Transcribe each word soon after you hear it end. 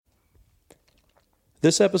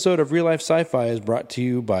This episode of Real Life Sci-Fi is brought to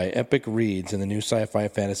you by Epic Reads and the new sci-fi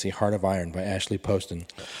fantasy Heart of Iron by Ashley Poston.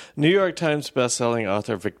 New York Times bestselling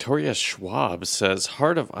author Victoria Schwab says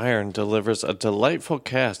Heart of Iron delivers a delightful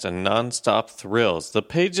cast and non-stop thrills. The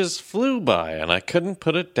pages flew by and I couldn't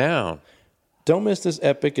put it down. Don't miss this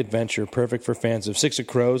epic adventure, perfect for fans of Six of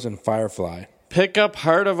Crows and Firefly. Pick up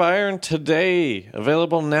Heart of Iron today.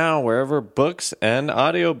 Available now wherever books and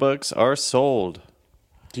audiobooks are sold.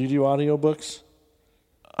 Do you do audiobooks?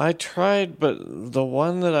 I tried, but the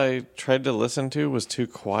one that I tried to listen to was too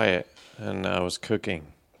quiet, and I was cooking.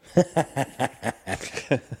 Feral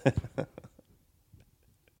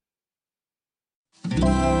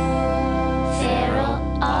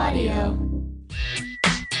Audio.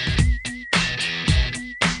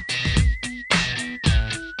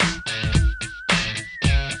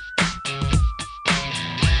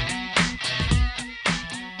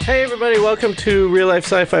 Hey everybody, welcome to Real Life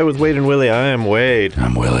Sci-Fi with Wade and Willie. I am Wade.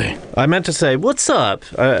 I'm Willie. I meant to say, what's up?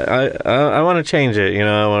 I want to change it,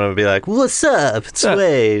 I want to be like, what's up? It's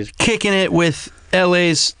Wade. Kicking it with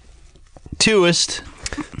LA's twoist.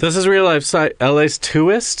 This is Real Life LA's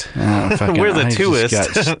twoist? Oh, We're the twoist.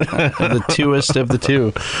 The twoist of the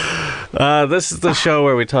two. This is the show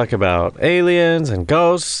where we talk about aliens and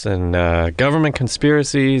ghosts and government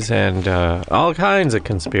conspiracies and all kinds of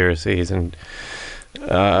conspiracies and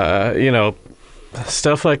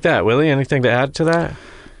stuff like that. Willie, anything to add to that?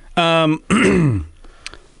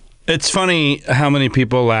 It's funny how many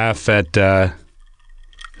people laugh at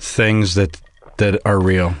things that are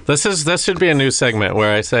real. This should be a new segment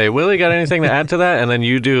where I say, Willie, got anything to add to that? And then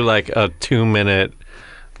you do like a 2-minute,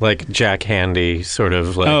 like Jack Handy sort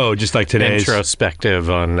of like just like today's introspective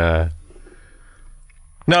on.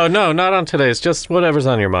 No, not on today's. Just whatever's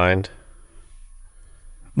on your mind.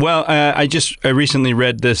 Well, I recently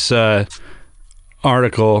read this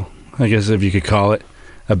article, I guess if you could call it,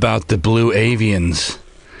 about the blue avians.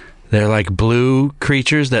 They're like blue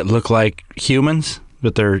creatures that look like humans,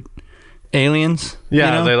 but they're aliens.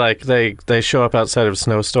 Yeah, they show up outside of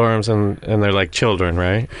snowstorms and they're like children,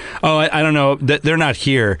 right? Oh, I don't know. They're not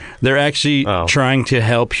here. They're actually trying to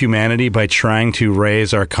help humanity by trying to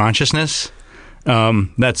raise our consciousness.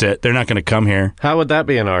 That's it. They're not going to come here. How would that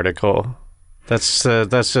be an article? That's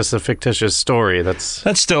just a fictitious story. That's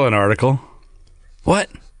still an article. What?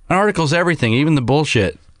 An article's everything, even the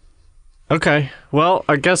bullshit. Okay. Well,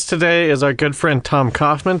 our guest today is our good friend Tom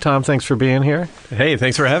Kauffman. Tom, thanks for being here. Hey,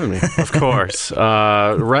 thanks for having me. Of course.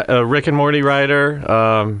 Rick and Morty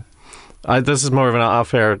writer. This is more of an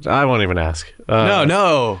off-air. I won't even ask.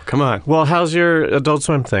 No. Come on. Well, how's your Adult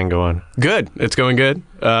Swim thing going? Good. It's going good.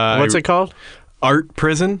 What's it called? Art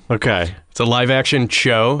Prison. Okay. It's a live-action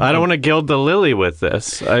show. I don't want to gild the lily with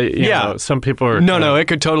this. You know, some people are... No, it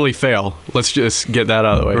could totally fail. Let's just get that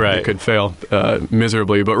out of the way. Right. It could fail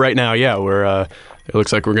miserably. But right now, yeah, we're... it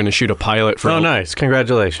looks like we're going to shoot a pilot for... Oh, nice.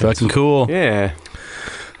 Congratulations. Fucking cool. Yeah.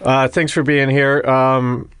 Thanks for being here. I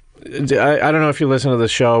don't know if you listen to the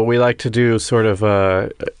show. We like to do sort of are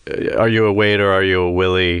you a Wade or are you a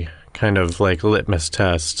Willie kind of like litmus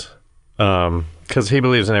test. Because he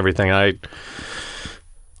believes in everything.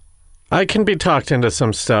 I can be talked into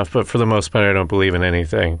some stuff, but for the most part, I don't believe in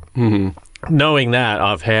anything. Mm-hmm. Knowing that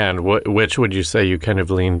offhand, which would you say you kind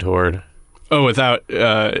of lean toward? Oh, without...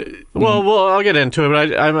 Well, I'll get into it,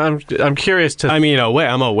 but I'm curious to... I mean,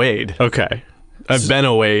 I'm a Wade. Okay. I've been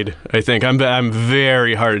a Wade, I think. I'm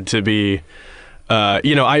very hard to be... I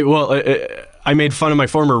made fun of my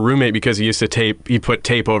former roommate because he put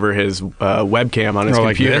tape over his webcam on his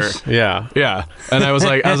computer. Like this? Yeah. And I was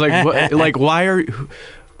like, why are...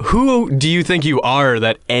 Who do you think you are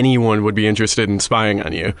that anyone would be interested in spying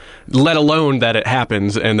on you? Let alone that it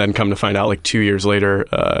happens, and then come to find out like 2 years later,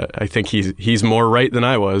 I think he's more right than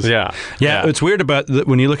I was. Yeah. It's weird about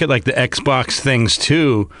when you look at like the Xbox things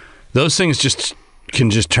too. Those things can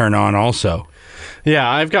just turn on also. Yeah,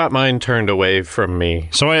 I've got mine turned away from me.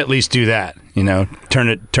 So I at least do that. Turn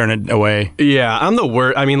it away. Yeah, I'm the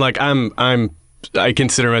worst. I mean, like I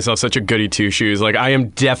consider myself such a goody two-shoes. Like, I am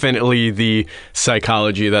definitely the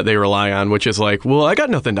psychology that they rely on, which is like, well, I got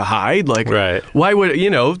nothing to hide. Like, right. Why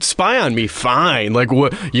would, spy on me? Fine. Like,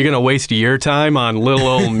 what? You're going to waste your time on little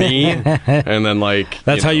old me? And then, like...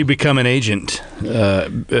 That's how you become an agent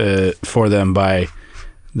for them by...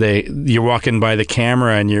 You're walking by the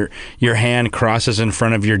camera and your hand crosses in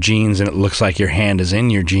front of your jeans and it looks like your hand is in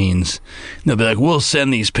your jeans. And they'll be like, "We'll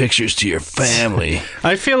send these pictures to your family."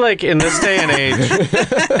 I feel like in this day and age,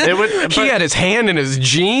 he had his hand in his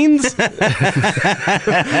jeans. Here's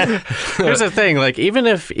the thing: like even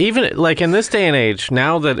like in this day and age,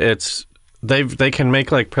 now that they can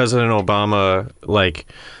make like President Obama like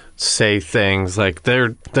say things like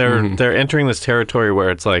they're entering this territory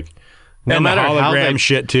where it's like no and matter the how hologram they,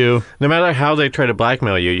 shit too. no matter how they try to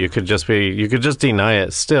blackmail you, you could just deny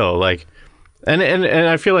it still. Like, and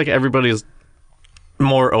I feel like everybody's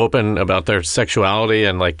more open about their sexuality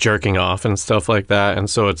and like jerking off and stuff like that. And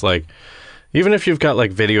so it's like, even if you've got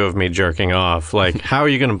like video of me jerking off, like how are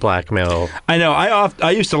you going to blackmail? I know.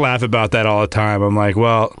 I used to laugh about that all the time. I'm like,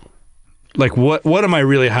 well, like what am I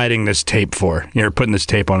really hiding this tape for? You're putting this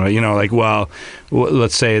tape on it. You know, like, well,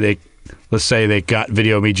 let's say they got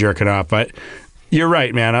video of me jerking off. But you're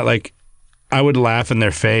right, man. I would laugh in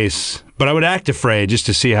their face, but I would act afraid just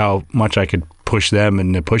to see how much I could push them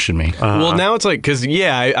into pushing me. Well, now it's like, because,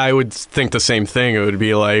 I would think the same thing. It would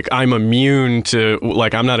be like, I'm immune to,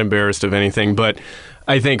 like, I'm not embarrassed of anything, but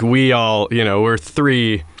I think we all, we're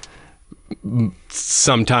three,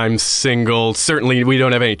 sometimes single. Certainly, we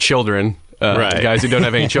don't have any children, right. Guys who don't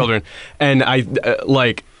have any children. And I,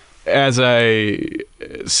 as I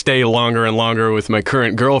stay longer and longer with my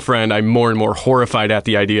current girlfriend, I'm more and more horrified at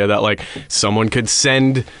the idea that, like, someone could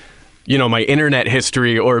send, my internet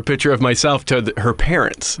history or a picture of myself to her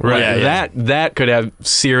parents. Right. Yeah. That could have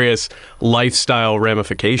serious lifestyle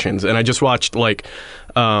ramifications. And I just watched, like,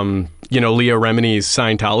 Leah Remini's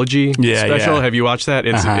Scientology special. Yeah. Have you watched that?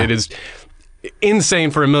 It is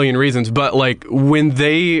insane for a million reasons, but like when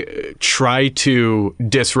they try to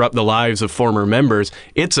disrupt the lives of former members,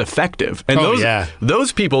 it's effective. And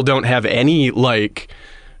those people don't have any like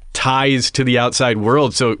ties to the outside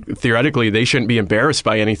world, so theoretically they shouldn't be embarrassed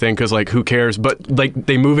by anything, because like who cares? But like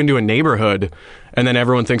they move into a neighborhood and then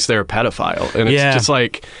everyone thinks they're a pedophile, and it's just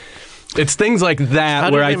like, it's things like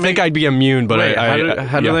that where I think I'd be immune, but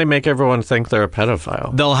how do they make everyone think they're a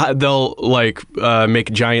pedophile? They'll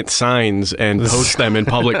make giant signs and post them in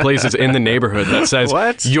public places in the neighborhood that says,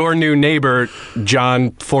 What? Your new neighbor,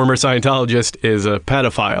 John, former Scientologist, is a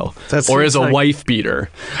pedophile or is a wife beater.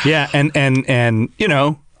 Yeah, and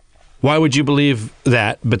why would you believe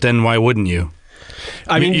that? But then why wouldn't you?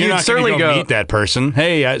 I mean, you're you'd not certainly go meet that person.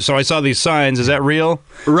 Hey, so I saw these signs. Is that real?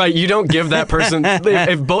 Right. You don't give that person,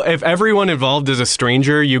 if everyone involved is a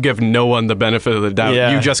stranger, you give no one the benefit of the doubt.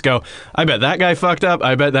 Yeah. You just go, I bet that guy fucked up.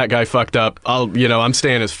 I bet that guy fucked up. I'm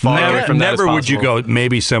staying as far away from that as possible. Never would you go,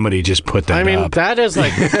 maybe somebody just put them up. That is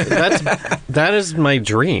like, that is my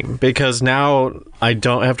dream, because now I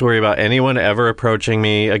don't have to worry about anyone ever approaching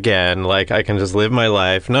me again. Like, I can just live my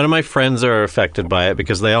life. None of my friends are affected by it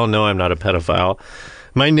because they all know I'm not a pedophile.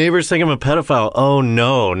 My neighbors think I'm a pedophile. Oh,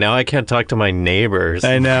 no. Now I can't talk to my neighbors.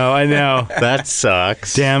 I know. That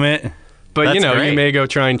sucks. Damn it. But, That's you great. may go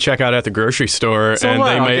try and check out at the grocery store, So and what?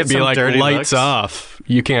 they I'll might get be some like, dirty lights looks. off.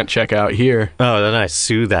 You can't check out here. Oh, then I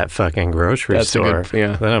sue that fucking grocery That's a store. good-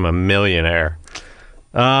 yeah. Then I'm a millionaire.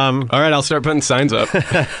 All right, I'll start putting signs up.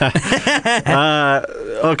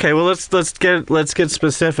 Okay, well, let's get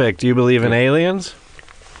specific. Do you believe in aliens?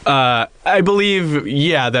 I believe,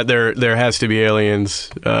 that there has to be aliens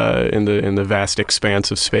in the vast expanse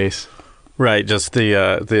of space. Right, just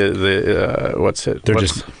the what's it? They're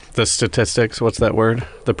What's the statistics. What's that word?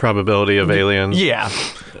 The probability of aliens. Yeah.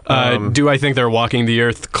 Do I think they're walking the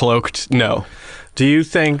Earth cloaked? No. Do you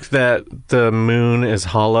think that the moon is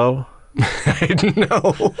hollow?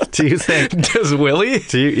 No. Do you think? Does Willie?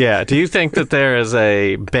 Do you think that there is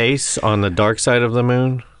a base on the dark side of the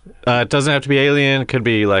moon? It doesn't have to be alien. It could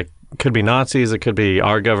be Nazis. It could be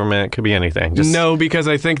our government. It could be anything. No, because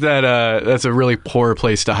I think that that's a really poor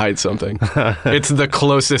place to hide something. It's the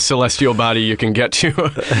closest celestial body you can get to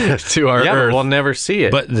our yeah, Earth. but we'll never see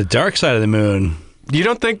it. But the dark side of the moon. You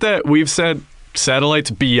don't think that we've sent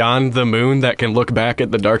satellites beyond the moon that can look back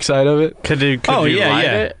at the dark side of it? Could you light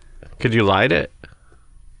it? Could you light it?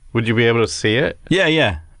 Would you be able to see it?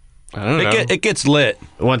 Yeah. I don't know. It gets lit.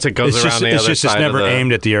 Once it goes around the other side it's never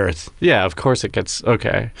aimed at the Earth. Yeah, of course it gets...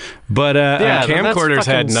 Okay. But Yeah, that's camcorders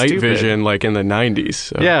had fucking night stupid. vision like in the 90s.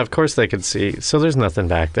 So. Yeah, of course they could see. So there's nothing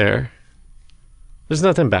back there. There's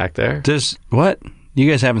nothing back there. Does what? You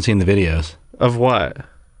guys haven't seen the videos. Of what?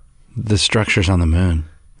 The structures on the moon.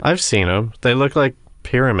 I've seen them. They look like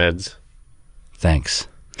pyramids. Thanks.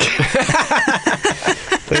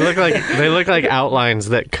 They look like outlines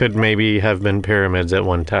that could maybe have been pyramids at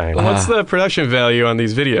one time. What's the production value on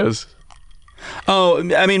these videos? Oh,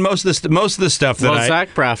 I mean, most of the stuff that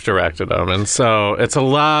Zach Braff directed them, and so it's a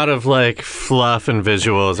lot of like fluff and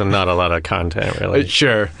visuals, and not a lot of content really.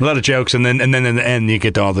 Sure. a lot of jokes, and then in the end you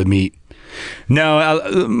get to all the meat.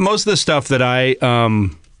 No, most of the stuff that I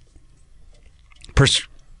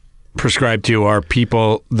prescribe to are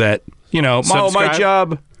people that my Subscribe?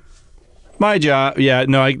 job. My job,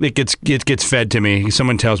 it gets fed to me.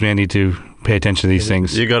 Someone tells me I need to pay attention to these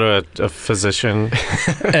things. You go to a physician,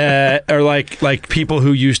 or like people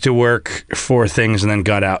who used to work for things and then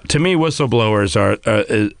got out. To me, whistleblowers are.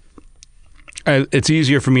 It's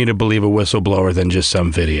easier for me to believe a whistleblower than just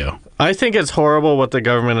some video. I think it's horrible what the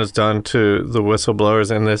government has done to the whistleblowers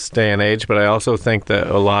in this day and age, but I also think that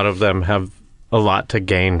a lot of them have a lot to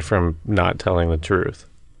gain from not telling the truth.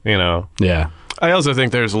 You know? Yeah. I also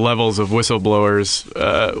think there's levels of whistleblowers.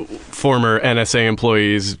 Former NSA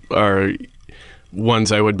employees are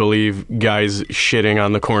ones I would believe. Guys shitting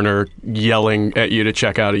on the corner, yelling at you to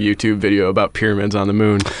check out a YouTube video about pyramids on the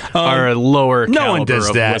moon are a lower no caliber one does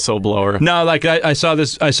of that. whistleblower. No, like I saw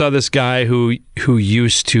this guy who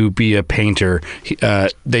used to be a painter.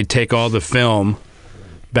 They'd take all the film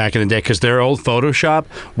back in the day because their old Photoshop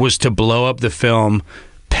was to blow up the film,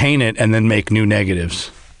 paint it, and then make new negatives.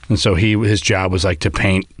 And so his job was like to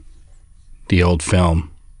paint the old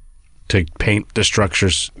film, to paint the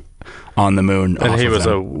structures on the moon. And he was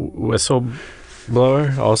a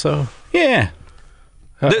whistleblower also? Yeah.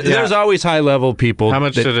 There's always high-level people. How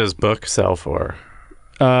much did his book sell for?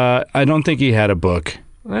 I don't think he had a book.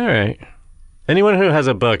 All right. Anyone who has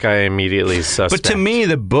a book, I immediately suspect. But to me,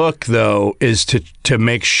 the book, though, is to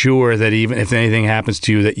make sure that even if anything happens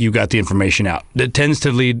to you, that you got the information out. That tends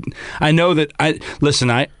to lead... I know that...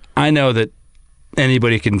 I know that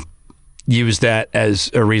anybody can use that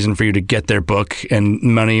as a reason for you to get their book and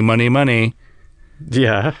money.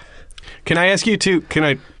 Yeah. Can I ask you two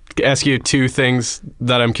things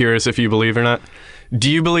that I'm curious if you believe or not?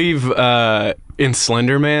 Do you believe in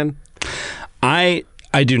Slender Man? I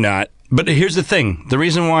do not. But here's the thing. The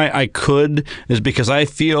reason why I could is because I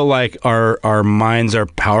feel like our minds are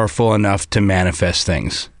powerful enough to manifest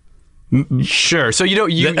things. Sure. So you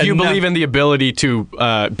believe in the ability to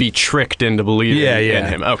be tricked into believing in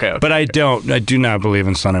him. Okay. But I do not believe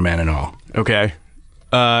in Slender Man at all. Okay.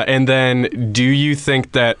 And then, do you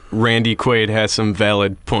think that Randy Quaid has some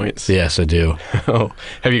valid points? Yes, I do. Oh,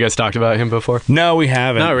 have you guys talked about him before? No, we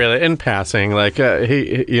haven't. Not really. In passing, like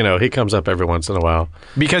he comes up every once in a while.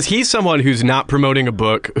 Because he's someone who's not promoting a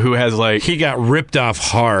book, who has he got ripped off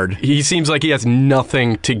hard. He seems like he has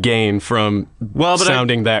nothing to gain from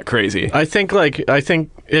sounding that crazy. I think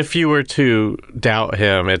if you were to doubt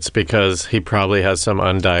him, it's because he probably has some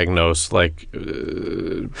undiagnosed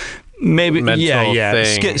maybe mental thing,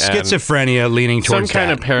 schizophrenia leaning towards some kind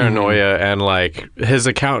of paranoia, and like his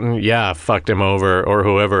accountant fucked him over, or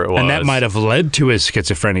whoever it was, and that might have led to his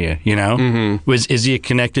schizophrenia. You know, is he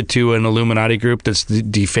connected to an Illuminati group that's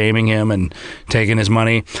defaming him and taking his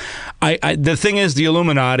money? The thing is, the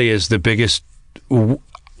Illuminati is the biggest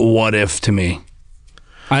what if to me.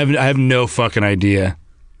 I have no fucking idea.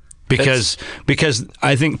 Because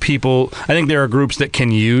I think there are groups that can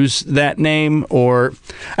use that name, or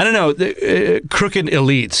I don't know, crooked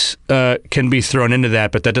elites can be thrown into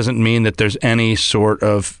that, but that doesn't mean that there's any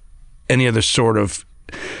other sort of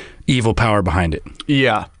evil power behind it.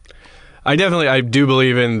 Yeah. I do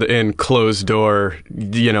believe in closed door,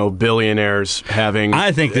 billionaires having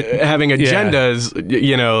agendas,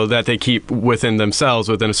 that they keep within themselves,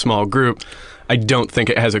 within a small group. I don't think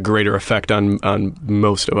it has a greater effect on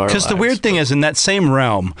most of our lives. Because the weird thing is, in that same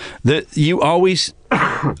realm, that you always,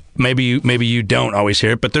 maybe you don't always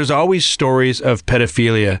hear it, but there's always stories of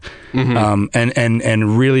pedophilia,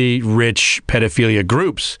 and really rich pedophilia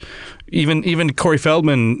groups. Even Corey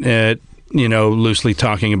Feldman, loosely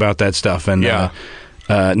talking about that stuff, and not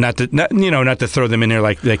to throw them in there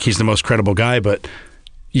like he's the most credible guy, but.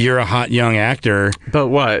 You're a hot young actor. But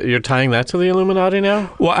what? You're tying that to the Illuminati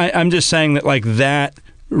now? Well, I'm just saying that, like, that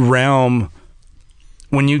realm,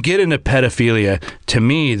 when you get into pedophilia, to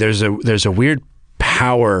me, there's a weird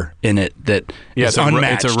power in it that is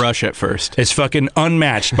unmatched. It's a rush at first. It's fucking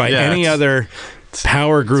unmatched by any other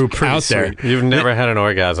power group out there. You've never had an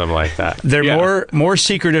orgasm like that. They're more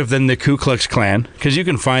secretive than the Ku Klux Klan, because you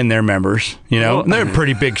can find their members, and they're a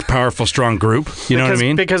pretty big, powerful, strong group. You know what I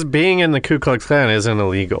mean? Because being in the Ku Klux Klan isn't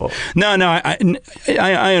illegal. No,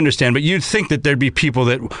 I understand, but you'd think that there'd be people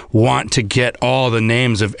that want to get all the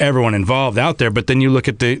names of everyone involved out there, but then you look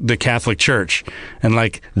at the Catholic Church, and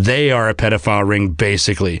like they are a pedophile ring,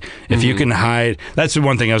 basically. If you can hide, that's the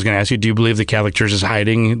one thing I was going to ask you. Do you believe the Catholic Church is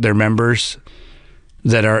hiding their members?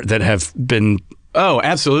 That have been... Oh,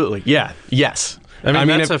 absolutely. Yeah. Yes. I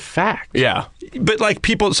mean that's a fact. Yeah. But like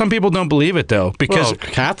some people don't believe it though, because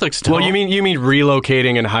Catholics don't. Well, you mean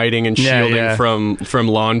relocating and hiding and shielding from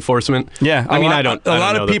law enforcement? Yeah. I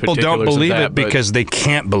lot of people don't believe it because they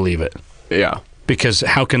can't believe it. Yeah. Because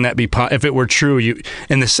how can that be? If it were true,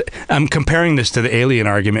 I'm comparing this to the alien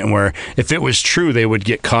argument, where if it was true, they would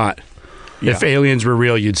get caught. If aliens were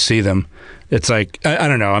real, you'd see them. It's like I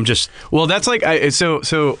don't know. I'm just Well, that's like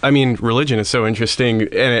I mean, religion is so interesting,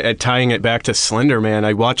 and tying it back to Slender Man.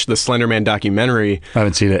 I watched the Slender Man documentary. I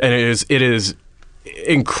haven't seen it, and it is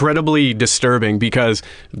incredibly disturbing because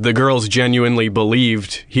the girls genuinely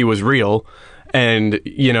believed he was real. And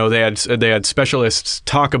they had specialists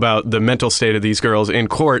talk about the mental state of these girls in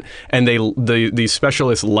court, and these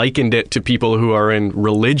specialists likened it to people who are in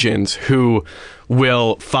religions who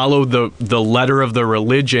will follow the letter of the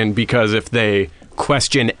religion because if they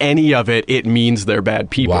question any of it, it means they're bad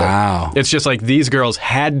people. Wow. It's just like these girls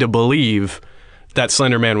had to believe that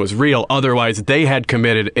Slender Man was real, otherwise they had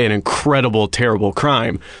committed an incredible, terrible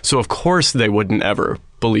crime. So of course they wouldn't ever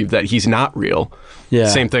believe that he's not real. Yeah.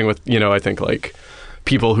 Same thing with, I think like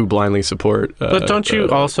people who blindly support. But don't you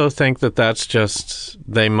also think that that's just,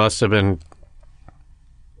 they must have been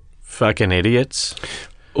fucking idiots?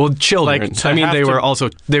 Well, children. Like, I mean,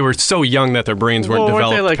 they were so young that their brains weren't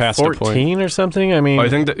developed they like past 14 a point. or something? I mean, I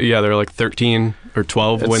think that, they're like 13 or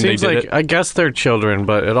 12 when they did it. I guess they're children,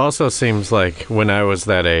 but it also seems like when I was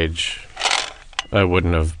that age, I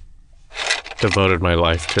wouldn't have devoted my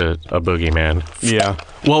life to a boogeyman. Yeah.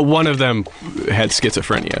 Well, one of them had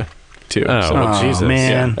schizophrenia, too. Oh, Jesus.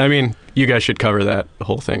 Man. Yeah. I mean, you guys should cover that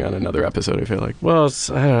whole thing on another episode, I feel like. Well, it's,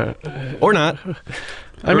 or not.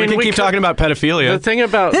 I mean, we can keep talking about pedophilia.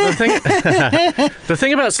 The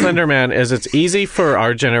thing about Slender Man is it's easy for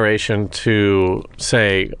our generation to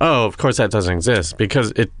say, "Oh, of course that doesn't exist,"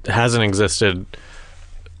 because it hasn't existed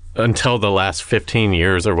until the last 15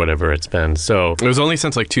 years or whatever it's been. So it was only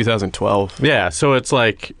since like 2012. Yeah, so it's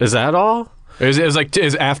like, is that all? It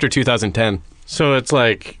was after 2010. So it's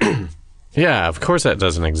like. Yeah, of course that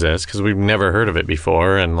doesn't exist because we've never heard of it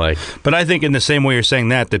before, and like. But I think in the same way you're saying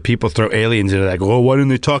that people throw aliens into that. Well, why didn't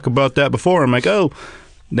they talk about that before? I'm like, oh,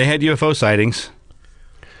 they had UFO sightings.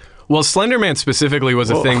 Well, Slender Man specifically was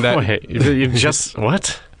a thing that. Wait, you just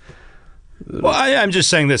what? Well, I'm just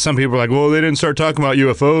saying that some people are like, well, they didn't start talking about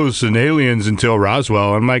UFOs and aliens until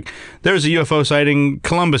Roswell. I'm like, there's a UFO sighting.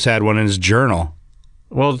 Columbus had one in his journal.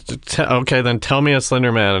 Well, okay, then tell me a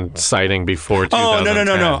Slender Man sighting before 2010.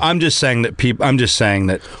 Oh, no. I'm just saying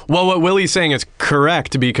that Well, what Willie's saying is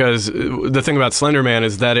correct because the thing about Slender Man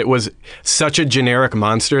is that it was such a generic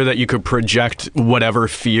monster that you could project whatever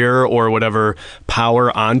fear or whatever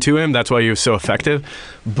power onto him. That's why he was so effective.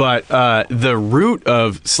 But the root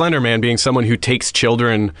of Slender Man being someone who takes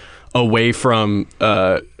children away from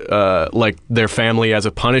like their family as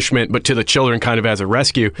a punishment, but to the children kind of as a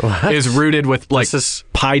rescue, is rooted with like the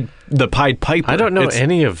Pied Piper. I don't know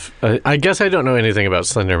I guess I don't know anything about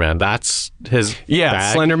Slender Man. That's his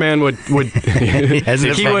bag? Slender Man would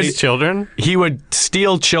children? He would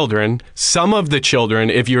steal children. Some of the children,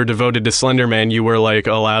 if you were devoted to Slender Man, you were like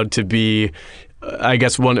allowed to be I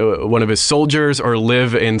guess one of his soldiers or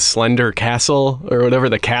live in Slender Castle or whatever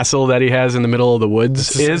the castle that he has in the middle of the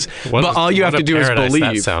woods is. But all you have to do is believe.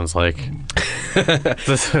 That sounds like.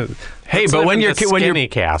 Hey, but when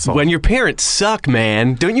your parents suck,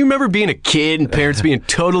 man, don't you remember being a kid and parents being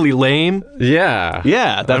totally lame? Yeah.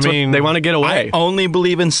 Yeah, what they want to get away. I only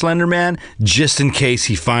believe in Slender Man just in case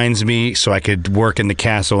he finds me so I could work in the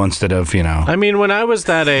castle instead of, I mean, when I was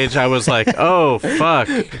that age, I was like, oh, fuck,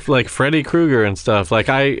 like Freddy Krueger and stuff. Like,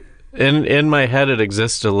 in my head, it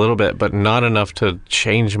existed a little bit, but not enough to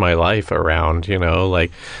change my life around,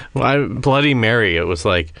 Like, Bloody Mary, it was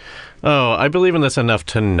like, oh, I believe in this enough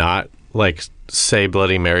to not like say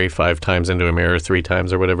Bloody Mary 5 times into a mirror 3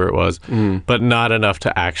 times or whatever it was, but not enough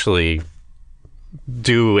to actually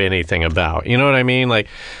do anything about. You know what I mean? Like,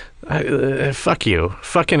 fuck you.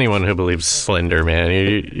 Fuck anyone who believes Slender Man.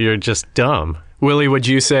 You're just dumb. Willie, would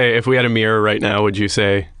you say, if we had a mirror right now, would you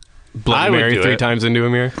say Bloody Mary 3 times into a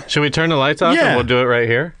mirror? Should we turn the lights off and we'll do it right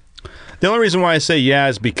here? The only reason why I say yeah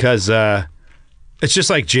is because it's just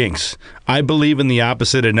like Jinx. I believe in the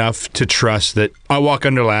opposite enough to trust that I walk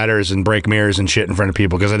under ladders and break mirrors and shit in front of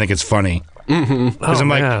people because I think it's funny. Because I'm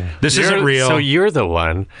like, this isn't real. So you're the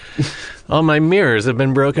one. All my mirrors have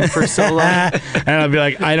been broken for so long. And I'll be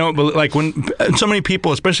like, I don't believe, like when so many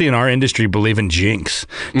people, especially in our industry, believe in Jinx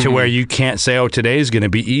to where you can't say, oh, today's going to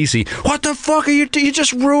be easy. What the fuck are you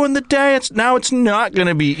just ruined the day. Now it's not going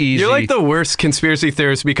to be easy. You're like the worst conspiracy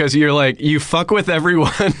theorist because you're like, you fuck with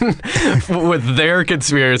everyone with their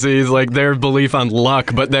conspiracies, like their belief on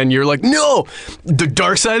luck. But then you're like, no, the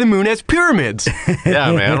dark side of the moon has pyramids.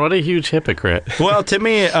 Yeah, man. What a huge hypocrite. Well, to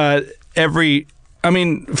me,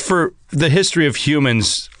 for the history of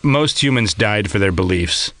humans, most humans died for their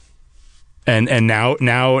beliefs, and now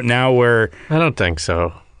we're. I don't think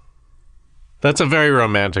so. That's a very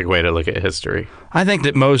romantic way to look at history. I think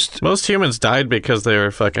that most humans died because they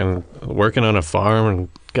were fucking working on a farm and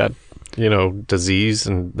got, disease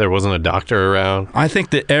and there wasn't a doctor around. I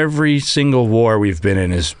think that every single war we've been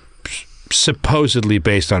in is supposedly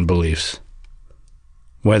based on beliefs,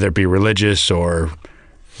 whether it be religious or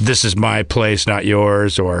this is my place, not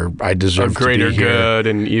yours, or I deserve to be here. Greater good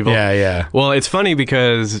and evil. Yeah. Well, it's funny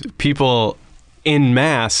because people in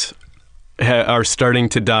mass are starting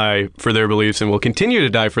to die for their beliefs and will continue to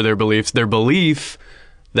die for their beliefs. Their belief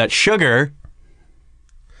that sugar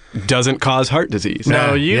doesn't cause heart disease.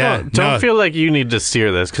 No, you don't feel like you need to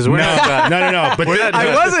steer this because we're not. No. But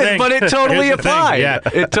I wasn't, but it totally applied. Yeah,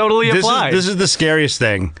 it totally applied. This is the scariest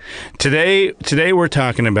thing. Today we're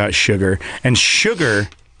talking about sugar, and sugar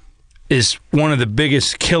is one of the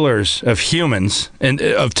biggest killers of humans and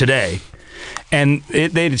of today, and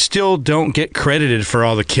they still don't get credited for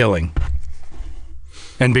all the killing.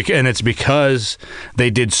 And it's because they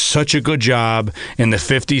did such a good job in the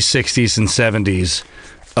 50s, 60s, and 70s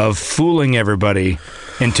of fooling everybody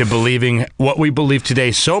into believing what we believe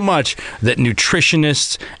today so much that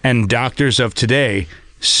nutritionists and doctors of today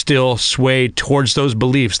still sway towards those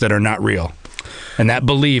beliefs that are not real. And that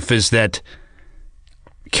belief is that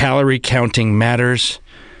calorie counting matters.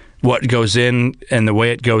 What goes in and the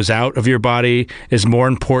way it goes out of your body is more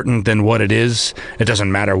important than what it is. It doesn't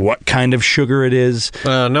matter what kind of sugar it is.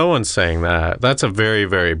 No one's saying that. That's a very,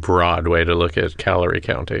 very broad way to look at calorie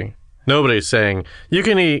counting. Nobody's saying you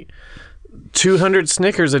can eat 200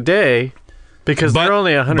 Snickers a day because they're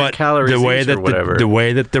only 100 calories each or whatever. The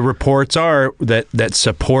way that the reports are that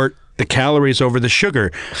support the calories over the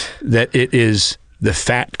sugar, that it is the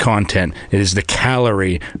fat content, it is the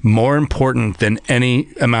calorie more important than any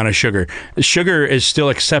amount of sugar. Sugar is still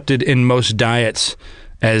accepted in most diets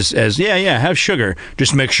as have sugar,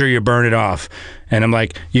 just make sure you burn it off. And I'm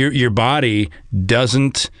like, your body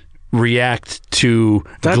doesn't react to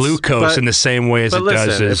glucose in the same way as it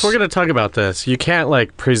does. If we're going to talk about this, you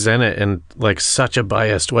can't present it in such a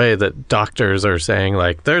biased way that doctors are saying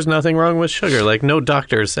there's nothing wrong with sugar. No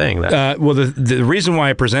doctor is saying that. Well, the reason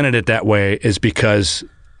why I presented it that way is because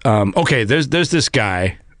there's this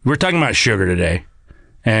guy. We're talking about sugar today,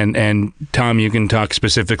 and Tom, you can talk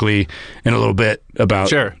specifically in a little bit about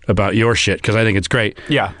your shit because I think it's great.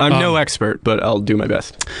 Yeah, I'm no expert, but I'll do my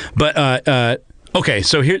best. But okay,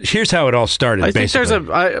 so here's how it all started. I think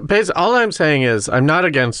all I'm saying is I'm not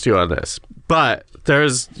against you on this, but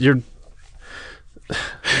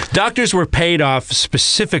doctors were paid off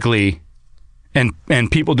specifically, and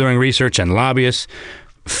people doing research and lobbyists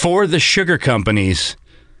for the sugar companies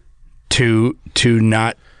to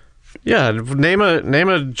not. Yeah, name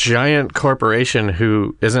a giant corporation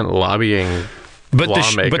who isn't lobbying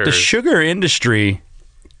lawmakers. But the sugar industry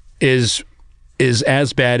is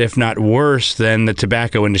as bad, if not worse, than the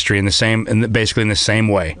tobacco industry basically in the same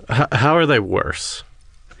way. How are they worse?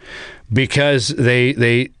 Because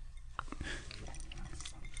they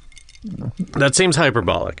that seems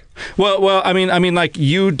hyperbolic. Well, I mean,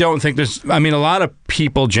 you don't think there's. I mean, a lot of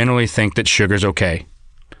people generally think that sugar's okay.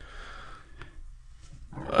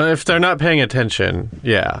 If they're not paying attention,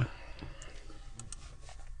 yeah.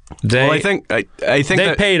 I think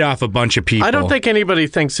they paid off a bunch of people. I don't think anybody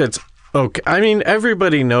thinks it's okay. I mean,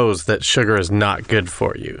 everybody knows that sugar is not good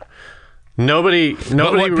for you. Nobody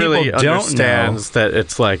really understands that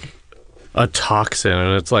it's a toxin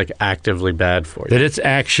and it's actively bad for you. That it's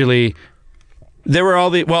actually. There were all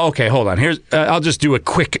the. Well, okay, hold on. Here's. I'll just do a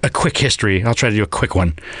quick history. I'll try to do a quick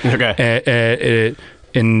one. Okay.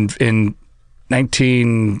 In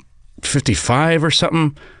 1955 or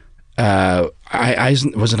something.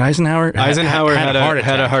 Was it Eisenhower? Eisenhower had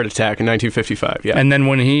a heart attack in 1955. Yeah. And then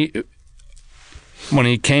when he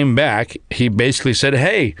came back, he basically said,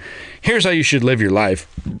 "Hey, here's how you should live your life.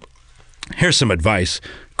 Here's some advice: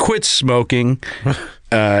 quit smoking,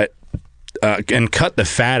 and cut the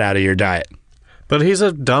fat out of your diet." But he's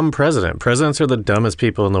a dumb president. Presidents are the dumbest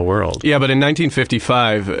people in the world. Yeah, but in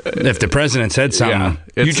 1955... if the president said something,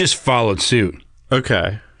 you just followed suit.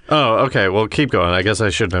 Okay. Oh, okay. Well, keep going. I guess I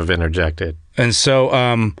shouldn't have interjected. And so,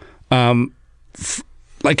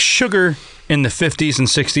 sugar in the 50s and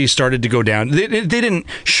 60s started to go down. They didn't...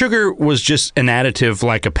 Sugar was just an additive,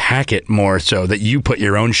 like a packet more so, that you put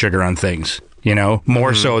your own sugar on things,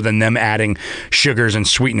 more so than them adding sugars and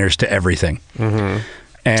sweeteners to everything. Mm-hmm.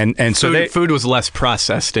 And so food was less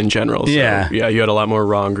processed in general. So, you had a lot more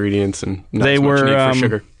raw ingredients and not as much need for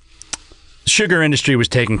sugar. Sugar industry was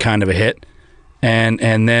taking kind of a hit, and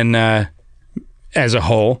then as a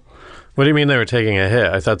whole, What do you mean they were taking a hit?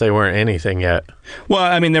 I thought they weren't anything yet. Well,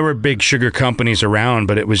 I mean, there were big sugar companies around,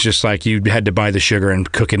 but it was just like you had to buy the sugar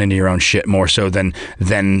and cook it into your own shit more so than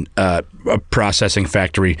a processing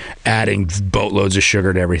factory adding boatloads of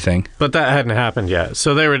sugar to everything. But that hadn't happened yet.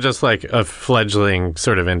 So they were just like a fledgling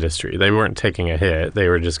sort of industry. They weren't taking a hit. They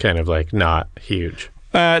were just kind of like not huge.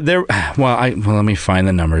 Let me find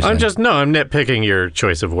the numbers. I'm nitpicking your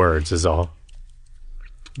choice of words is all.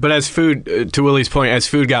 But as food, to Willie's point, as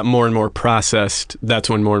food got more and more processed, that's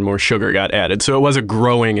when more and more sugar got added. So it was a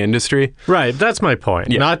growing industry. Right, that's my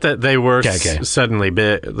point. Yeah. Not that they were Okay. suddenly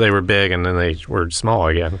big. They were big and then they were small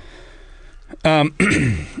again. And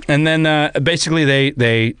then basically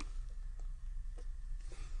they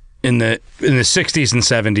in the 60s and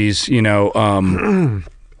 70s, you know,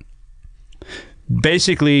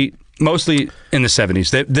 basically. Mostly in the 70s.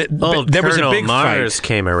 There was a big Mars fight.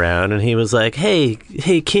 came around and he was like, hey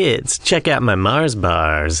kids, check out my Mars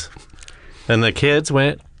bars. And the kids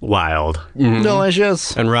went wild. Mm-hmm.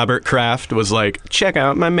 Delicious. And Robert Kraft was like, check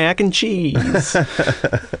out my mac and cheese.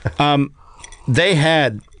 They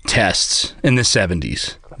had tests in the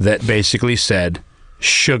 70s that basically said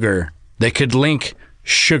sugar, they could link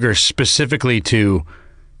sugar specifically to,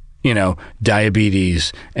 you know,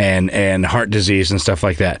 diabetes and heart disease and stuff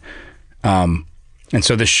like that. And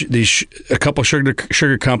so a couple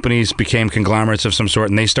sugar companies became conglomerates of some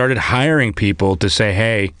sort, and they started hiring people to say,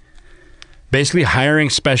 hey, basically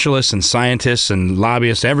hiring specialists and scientists and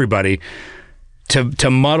lobbyists, everybody,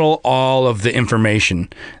 to muddle all of the information,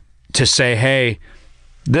 to say, hey,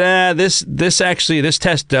 this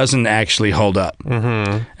test doesn't actually hold up.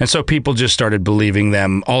 Mm-hmm. And so people just started believing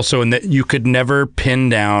them also, and that you could never pin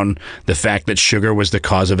down the fact that sugar was the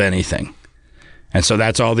cause of anything. And so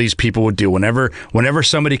that's all these people would do. Whenever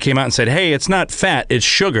somebody came out and said, hey, it's not fat, it's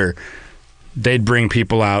sugar, they'd bring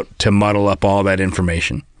people out to muddle up all that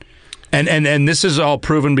information. And this is all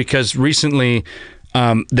proven because recently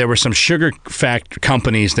there were some sugar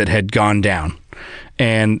companies that had gone down,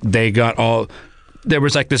 and there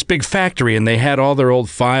was like this big factory, and they had all their old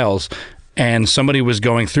files, and somebody was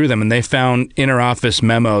going through them, and they found interoffice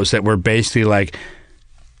memos that were basically like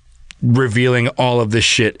revealing all of this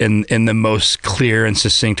shit in the most clear and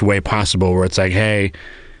succinct way possible, where it's like, hey,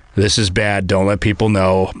 this is bad, don't let people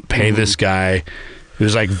know, pay this guy. It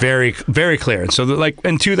was like very, very clear. And so like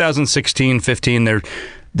in 2016, 15,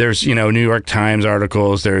 there's, you know, New York Times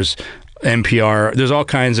articles, there's NPR, there's all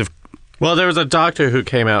kinds of. Well, there was a doctor who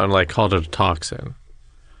came out and like called it a toxin.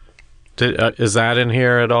 Is that in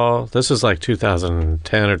here at all? This is like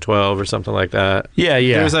 2010 or 12 or something like that. Yeah.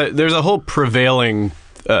 There's a whole prevailing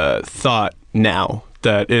thought now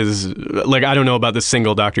that is like, I don't know about the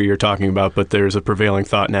single doctor you're talking about, but there's a prevailing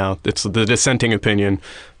thought now. It's the dissenting opinion,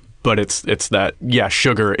 but it's that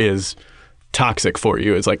sugar is toxic for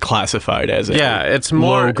you. It's like classified as it's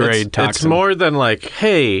more low grade toxin. It's more than like,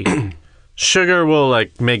 hey, sugar will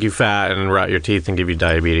like make you fat and rot your teeth and give you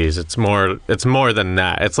diabetes. It's more than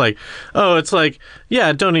that. It's like,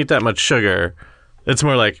 don't eat that much sugar. It's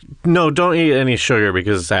more like, no, don't eat any sugar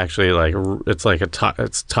because it's actually like, it's like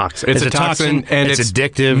it's toxic. It's a toxin, and it's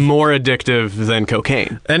addictive. More addictive than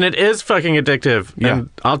cocaine. And it is fucking addictive. Yeah. And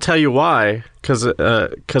I'll tell you why, because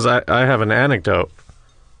I have an anecdote.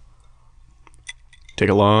 Take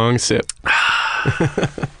a long sip.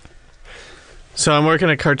 So I'm working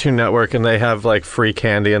at Cartoon Network, and they have like free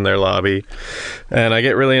candy in their lobby, and I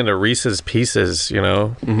get really into Reese's Pieces, you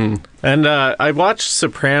know. Mm-hmm. And I watched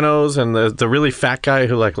Sopranos, and the really fat guy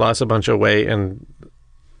who like lost a bunch of weight, and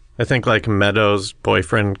I think like Meadows'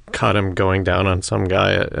 boyfriend caught him going down on some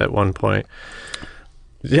guy at one point.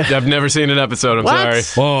 Yeah, I've never seen an episode. I'm What?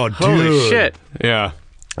 sorry. Oh, dude. Holy shit! Yeah.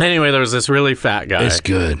 Anyway, there was this really fat guy. It's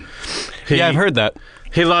good. I've heard that.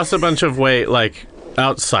 He lost a bunch of weight, like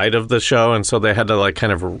outside of the show, and so they had to like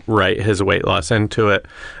kind of write his weight loss into it.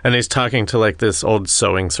 And he's talking to like this old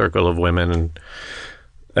sewing circle of women,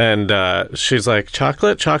 and she's like,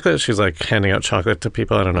 chocolate. She's like handing out chocolate to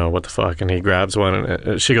people. I don't know what the fuck. And he grabs one,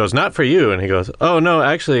 and she goes, not for you. And he goes, oh no,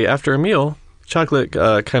 actually, after a meal, chocolate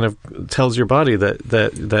kind of tells your body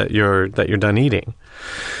that you're done eating.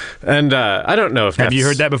 And I don't know if Have you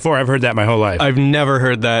heard that before? I've heard that my whole life. I've never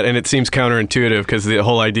heard that, and it seems counterintuitive because the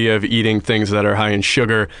whole idea of eating things that are high in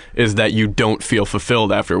sugar is that you don't feel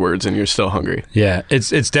fulfilled afterwards and you're still hungry. Yeah,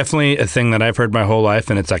 it's definitely a thing that I've heard my whole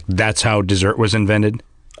life, and it's like that's how dessert was invented.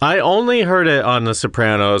 I only heard it on The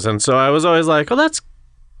Sopranos, and so I was always like, oh, that's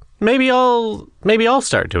maybe I'll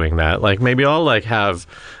start doing that. Like maybe I'll like have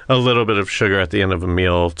a little bit of sugar at the end of a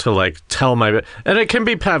meal to like tell my, and it can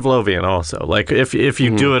be Pavlovian also. Like if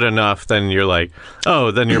you do it enough, then you're like,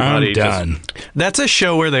 oh, then your body I'm done. That's a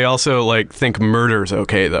show where they also like think murder's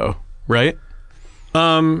okay though, right?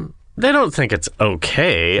 They don't think it's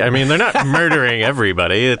okay. I mean, they're not murdering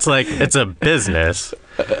everybody. It's like, it's a business.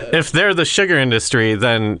 If they're the sugar industry,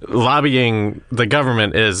 then lobbying the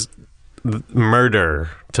government is murder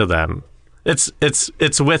to them. It's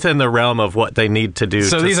within the realm of what they need to do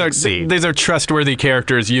to succeed. These are trustworthy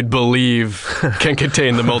characters you'd believe can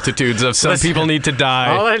contain the multitudes of some people need to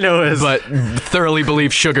die. All I know is, but thoroughly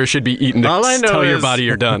believe sugar should be eaten to tell your body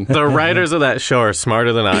you're done. The writers of that show are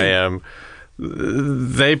smarter than I am.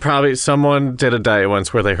 Someone did a diet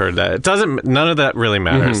once where they heard that. None of that really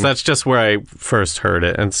matters. Mm-hmm. That's just where I first heard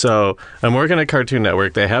it. And so I'm working at Cartoon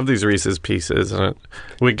Network. They have these Reese's Pieces, and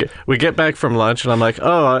we get back from lunch, and I'm like,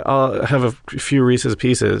 oh, I'll have a few Reese's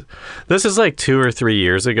Pieces. This is like 2 or 3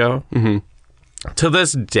 years ago. Mm-hmm. To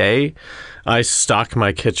this day, I stock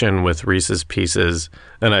my kitchen with Reese's Pieces,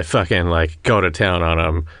 and I fucking like go to town on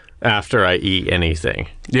them after I eat anything.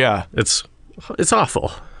 Yeah. It's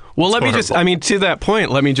awful. Well, to that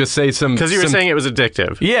point, let me just say some... Because you were saying it was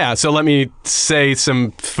addictive. Yeah, so let me say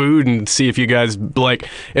some food and see if you guys, like,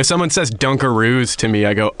 if someone says Dunkaroos to me,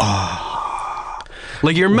 I go, ah.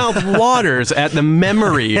 Like, your mouth waters at the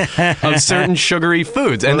memory of certain sugary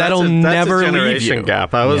foods, and that'll never leave you. That's a leave generation you.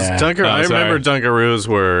 gap. I remember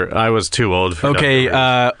Dunkaroos I was too old for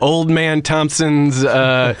Dunkaroos. Old man Thompson's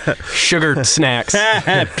sugar snacks.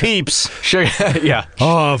 Peeps. Sugar, yeah.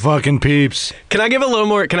 Oh, fucking Peeps. Can I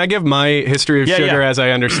give my history of sugar as I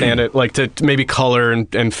understand it, like to maybe color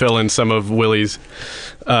and fill in some of Willie's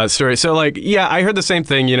story? So, like, yeah, I heard the same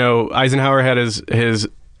thing. You know, Eisenhower had his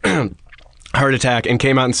heart attack and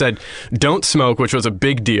came out and said, don't smoke, which was a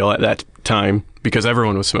big deal at that time because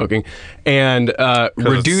everyone was smoking, and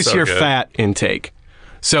reduce your fat intake.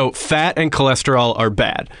 So fat and cholesterol are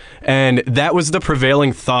bad. And that was the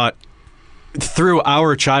prevailing thought through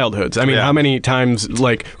our childhoods. I mean, how many times,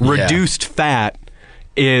 like, reduced fat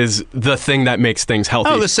is the thing that makes things healthy.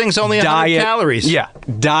 Oh, this thing's only 100 calories. Yeah.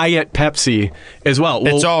 Diet Pepsi as well.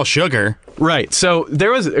 It's all sugar. Right. So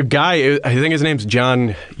there was a guy, I think his name's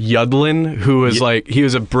John Yudlin, who was he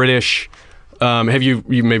was a British, have you've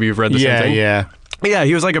read the same thing? Yeah. Yeah,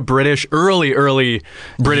 he was like a early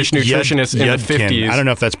British nutritionist in the 50s. I don't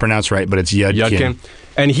know if that's pronounced right, but it's Yudkin.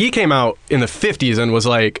 And he came out in the 50s and was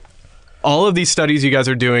like, all of these studies you guys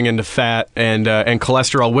are doing into fat and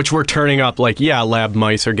cholesterol, which we're turning up, like, lab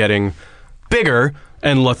mice are getting bigger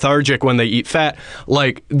and lethargic when they eat fat.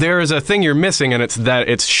 Like, there is a thing you're missing, and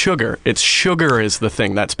it's sugar. Sugar is the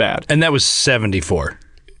thing that's bad. And that was 74.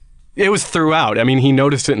 It was throughout. I mean, he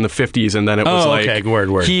noticed it in the 50s, and then it was okay,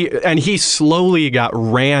 word. He slowly got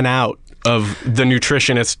ran out of the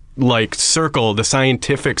nutritionist, like, circle, the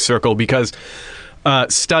scientific circle, because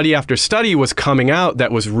study after study was coming out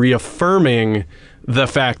that was reaffirming the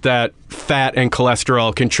fact that fat and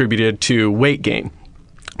cholesterol contributed to weight gain.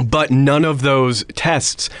 But none of those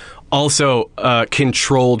tests also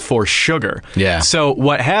controlled for sugar. Yeah. So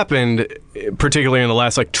what happened, particularly in the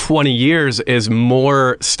last, like, 20 years, is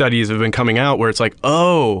more studies have been coming out where it's like,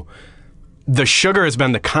 oh, the sugar has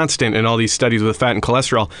been the constant in all these studies with fat and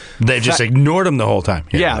cholesterol. They've just ignored them the whole time.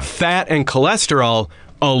 Yeah, fat and cholesterol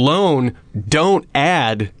alone don't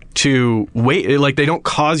add to weight. Like, they don't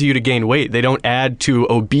cause you to gain weight. They don't add to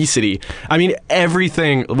obesity. I mean,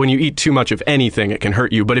 everything, when you eat too much of anything, it can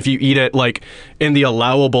hurt you. But if you eat it, like, in the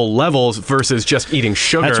allowable levels versus just eating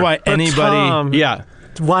sugar. That's why anybody... Tom,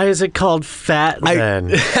 why is it called fat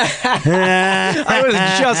then? I was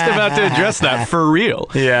just about to address that for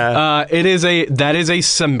real. Yeah. That is a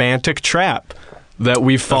semantic trap that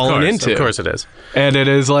we've fallen into. Of course it is. And it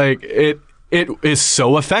is like, it is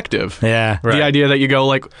so effective. Yeah. Right. The idea that you go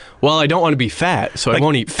like, well, I don't want to be fat, so I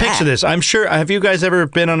won't eat fat. Picture this. I'm sure, have you guys ever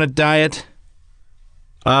been on a diet?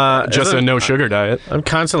 Just a no sugar diet. I'm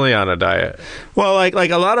constantly on a diet. Well,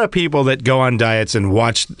 like a lot of people that go on diets and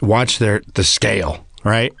watch the scale,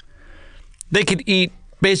 right? They could eat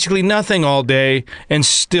basically nothing all day and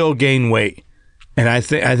still gain weight. And I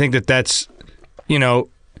think that's, you know...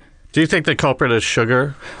 Do you think the culprit is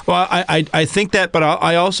sugar? Well, I think that, but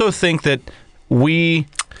I also think that we,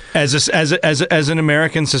 as an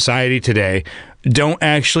American society today, don't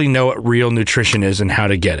actually know what real nutrition is and how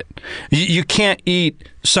to get it. You can't eat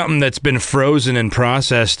something that's been frozen and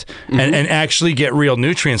processed and actually get real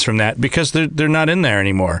nutrients from that because they're not in there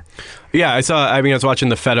anymore. Yeah, I was watching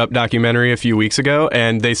the Fed Up documentary a few weeks ago,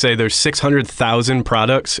 and they say there's 600,000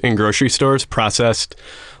 products in grocery stores, processed,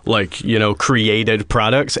 created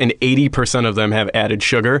products, and 80% of them have added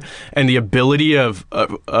sugar. And the ability of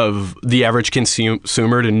the average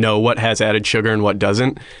consumer to know what has added sugar and what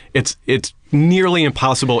doesn't, it's nearly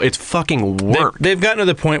impossible. It's fucking work. They've gotten to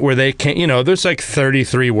the point where they can't, there's like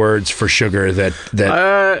 33 words for sugar that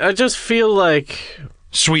I just feel like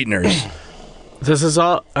sweeteners. This is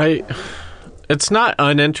all it's not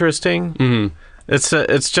uninteresting. Mm-hmm.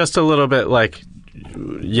 It's just a little bit like,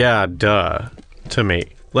 yeah, duh, to me.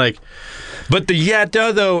 Like, but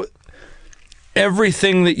though,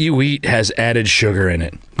 everything that you eat has added sugar in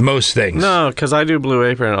it. Most things. No, because I do Blue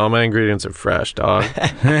Apron. All my ingredients are fresh, dog.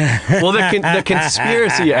 Well, the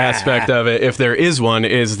conspiracy aspect of it, if there is one,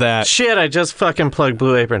 is that shit. I just fucking plugged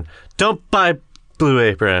Blue Apron. Don't buy Blue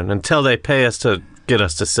Apron until they pay us to get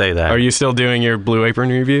us to say that. Are you still doing your Blue Apron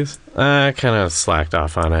reviews? I kind of slacked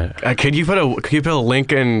off on it. Could you put a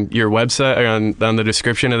link in your website on the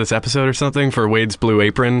description of this episode or something for Wade's Blue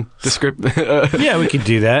Apron description? Yeah, we could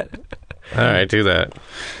do that. All right, do that.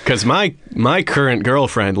 Because my current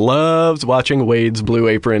girlfriend loves watching Wade's Blue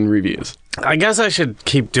Apron reviews. I guess I should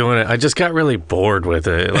keep doing it. I just got really bored with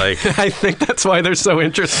it. Like, I think that's why they're so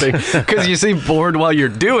interesting, because you seem bored while you're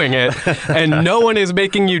doing it, and no one is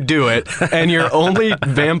making you do it, and you're only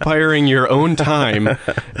vampiring your own time.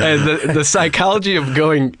 And the psychology of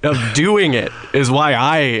doing it is why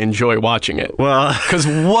I enjoy watching it. well, Because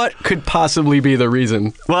what could possibly be the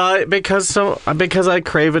reason? well, because I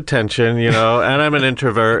crave attention, and I'm an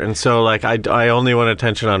introvert, and so like I only want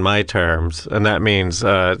attention on my terms, and that means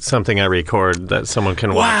something I record that someone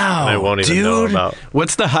can watch. Wow, and I won't even know dude. about.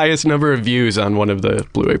 What's the highest number of views on one of the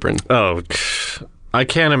Blue Apron? Oh, I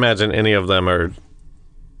can't imagine any of them are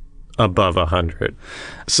above 100.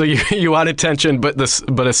 So you want attention, but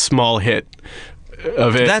a small hit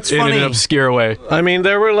of it. That's in funny. an obscure way. I mean,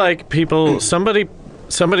 there were like people. Somebody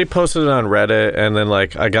posted it on Reddit, and then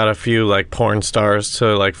like I got a few like porn stars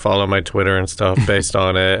to like follow my Twitter and stuff based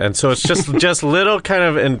on it, and so it's just little kind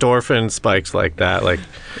of endorphin spikes like that. Like,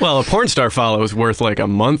 Well, a porn star follow is worth like a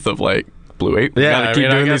month of like Blue Apron. yeah, Gotta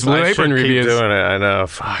keep doing these Blue Apron reviews. Keep doing it. I know.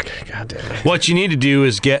 Fuck. God damn it. What you need to do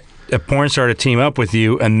is get a porn star to team up with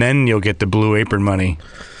you, and then you'll get the Blue Apron money.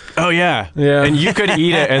 Oh yeah, Yeah. And you could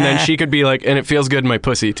eat it, and then she could be like, and it feels good in my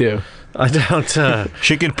pussy too. I don't.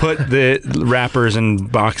 She could put the wrappers in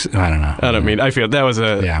boxes. I don't know. I feel that was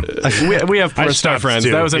a. Yeah. We have porn I star stopped friends.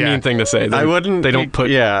 too, That was a yeah. mean thing to say. I wouldn't. They don't put.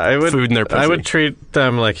 Yeah, I would. food in their pussy. I would treat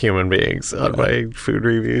them like human beings on my food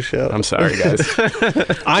review show. I'm sorry, guys.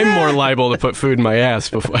 I'm more liable to put food in my ass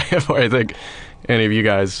before I think any of you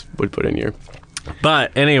guys would put in your.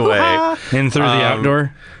 But anyway, In through the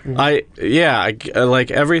outdoor. I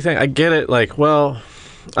like everything. I get it. Like, well,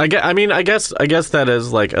 I guess that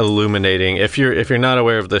is like illuminating if you're not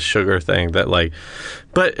aware of this sugar thing that like,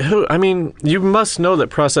 but you must know that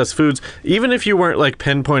processed foods, even if you weren't like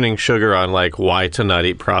pinpointing sugar on like why to not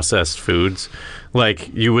eat processed foods,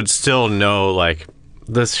 like you would still know like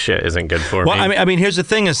this shit isn't good for me. Well, I mean, here's the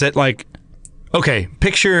thing: is that like, okay,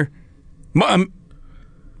 picture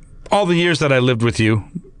all the years that I lived with you,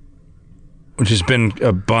 which has been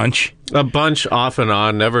a bunch. A bunch off and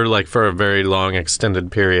on, never like for a very long extended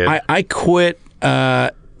period. I quit.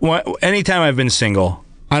 Anytime I've been single,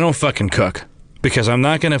 I don't fucking cook. Because I'm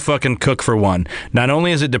not going to fucking cook for one. Not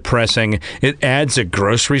only is it depressing, it adds a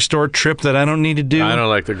grocery store trip that I don't need to do. I don't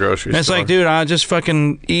like the grocery It's store. like, dude, I'll just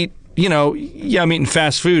fucking eat, I'm eating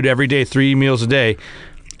fast food every day, 3 meals a day.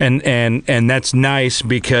 And that's nice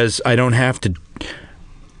because I don't have to.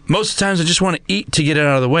 Most of the times I just want to eat to get it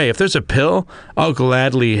out of the way. If there's a pill, I'll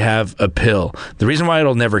gladly have a pill. The reason why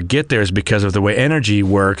it'll never get there is because of the way energy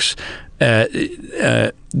works.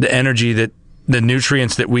 The energy that the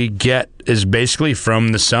nutrients that we get is basically from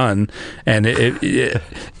the sun, and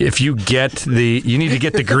if you need to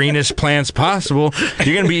get the greenest plants possible.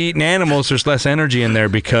 You're going to be eating animals. There's less energy in there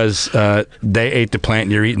because they ate the plant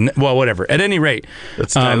and you're eating. Well, whatever. At any rate,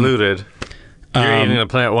 it's diluted. You're eating the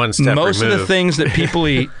plant one step most removed. of the things that people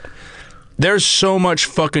eat, there's so much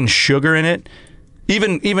fucking sugar in it.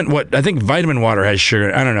 Even what I think vitamin water has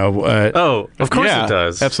sugar. I don't know. Of course Yeah, it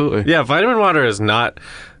does. absolutely. Yeah, vitamin water is not.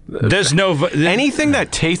 There's no Anything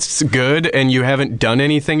that tastes good and you haven't done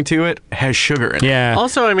anything to it has sugar in it. Yeah.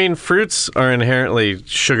 Also, I mean, fruits are inherently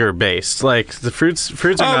sugar based. Like the fruits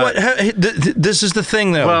are not. This is the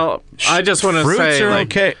thing, though. Well, I just want to fruits say, are like,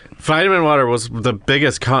 okay. vitamin water was the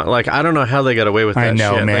biggest. Like, I don't know how they got away with that. I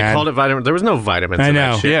know, shit. They man. called it vitamin. There was no vitamins. I in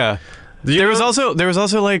know. That shit. Yeah. There was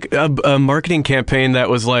also like a marketing campaign that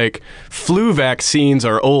was like flu vaccines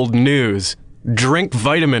are old news. Drink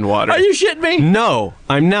vitamin water. Are you shitting me? No,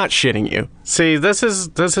 I'm not shitting you. See, this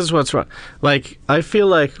is what's wrong. Like, I feel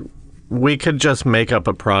like we could just make up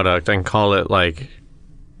a product and call it like,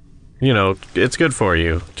 you know, it's good for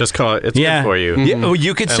you. Just call it, it's good for you. Yeah, well,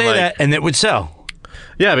 you could And say like- that, and it would sell.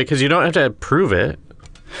 Yeah, because you don't have to prove it.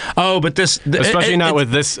 Oh, but Especially not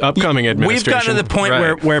with this upcoming We've administration. gotten to the point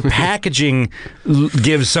Right. where packaging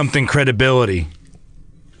gives something credibility.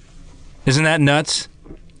 Isn't that nuts?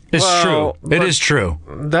 It's Well, true. It is true.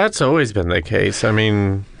 That's always been the case. I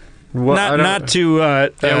mean, Not to.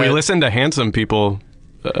 Yeah, we listen to handsome people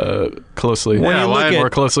closely. When you look at- more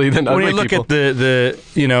closely than when ugly you look people.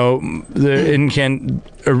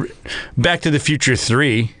 at Back to the Future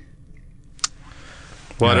 3.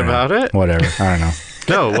 What about it? Whatever. I don't know.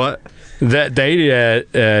 No, what? That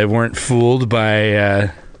they weren't fooled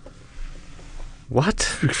by.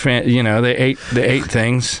 What? They ate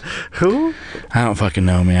things. Who? I don't fucking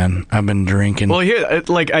know, man. I've been drinking. Well, here,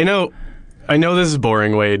 like, I know this is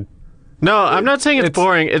boring, Wade. No, I'm not saying it's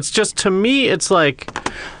boring. It's just, to me, it's like,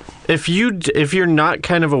 if you're not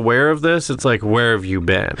kind of aware of this, it's like, where have you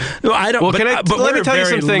been? No, I don't. Well, but let me we're tell you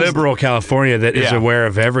very some things. liberal California that is Yeah. aware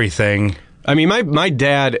of everything. I mean, my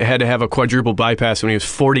dad had to have a quadruple bypass when he was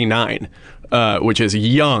 49, which is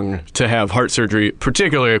young to have heart surgery,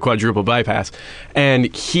 particularly a quadruple bypass.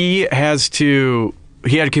 And he had to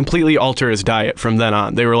completely alter his diet from then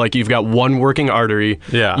on. They were like, you've got one working artery.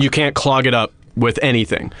 Yeah. You can't clog it up with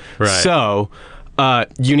anything. Right. So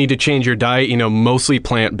you need to change your diet, mostly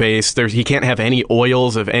plant-based. He can't have any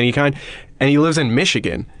oils of any kind. And he lives in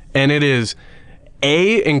Michigan. And it is,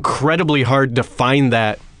 incredibly hard to find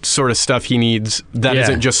that sort of stuff he needs that Yeah.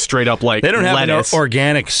 isn't just straight up like They don't have lettuce. an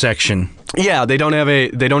organic section. Yeah, they don't have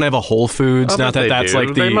a Whole Foods. Oh, Not but that they that's do.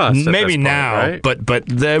 like They the. must at Maybe this point, now, right? but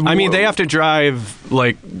I mean, they have to drive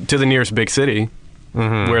like to the nearest big city,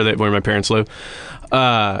 where my parents live,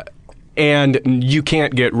 and you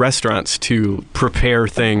can't get restaurants to prepare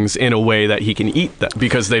things in a way that he can eat them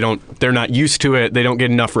because they're not used to it. They don't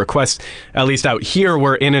get enough requests. At least out here,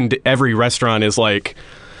 where every restaurant is like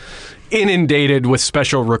inundated with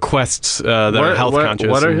special requests that are health conscious.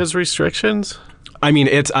 What are his restrictions? I mean,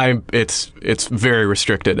 it's very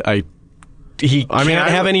restricted. He can't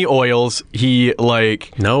have any oils. He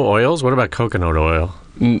No oils? What about coconut oil?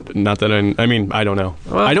 not that I mean, I don't know.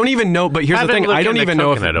 I don't even know. But here's the haven't thing: looked I don't into even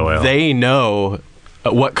know if coconut oil. they know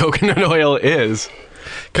what coconut oil is.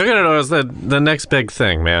 Coconut oil is the next big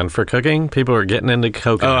thing, man. For cooking, people are getting into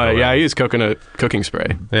coconut oil. Yeah, I use coconut cooking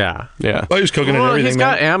spray. Yeah. Yeah. I use coconut Well, everything. he's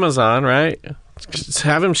got Amazon, right? Just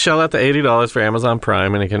have him shell out the $80 for Amazon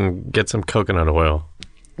Prime, and he can get some coconut oil.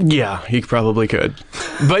 Yeah, he probably could.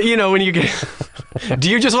 But when you get, do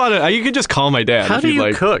you just want to? You could just call my dad. How if do you'd you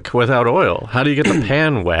like. cook without oil? How do you get the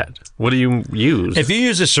pan wet? What do you use? If you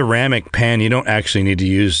use a ceramic pan, you don't actually need to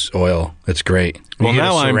use oil. It's great. You Well, get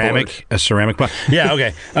now I'm a ceramic pan. Yeah,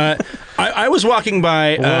 okay. I was walking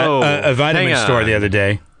by Whoa, a vitamin hang store on. the other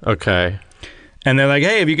day. Okay. And they're like,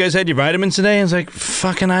 hey, have you guys had your vitamins today? And I was like,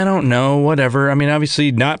 fucking, I don't know, whatever. I mean,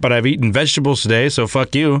 obviously not, but I've eaten vegetables today, so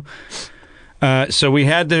fuck you. So we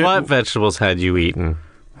had the... What vegetables had you eaten?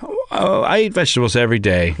 Oh, I eat vegetables every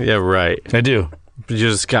day. Yeah, right. I do. You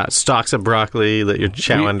just got stalks of broccoli that you're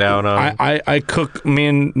chowing down on. I cook, me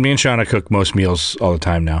and Shauna cook most meals all the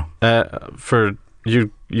time now. For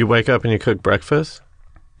you wake up and you cook breakfast?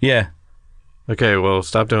 Yeah. Okay, well,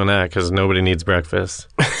 stop doing that because nobody needs breakfast.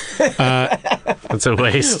 It's a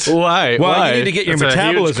waste. Why? Well, Why? you need to get your It's a huge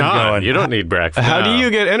metabolism con. going. You don't need breakfast. How do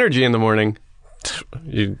you get energy in the morning?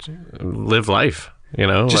 You live life,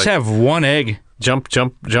 Just like have one egg. jump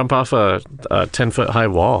off a 10-foot high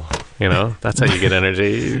wall, That's how you get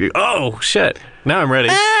energy. Oh, shit. Now I'm ready.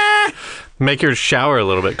 Make your shower a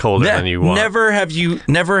little bit colder than you want. Have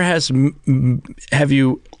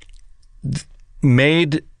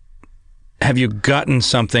you gotten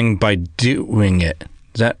something by doing it?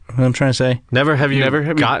 Is that what I'm trying to say? Never have you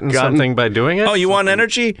gotten something by doing it? Oh, you want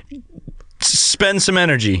energy? Spend some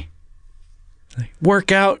energy.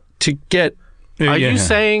 Work out to get... Are you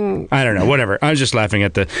saying... I don't know, whatever. I was just laughing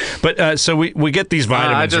at the... But so we get these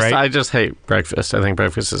vitamins, right? I just hate breakfast. I think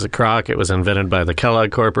breakfast is a crock. It was invented by the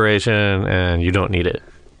Kellogg Corporation, and you don't need it.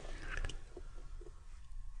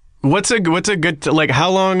 What's a good how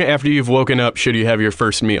long after you've woken up should you have your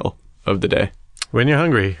first meal of the day? When you're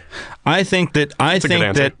hungry. I think that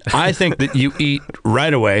you eat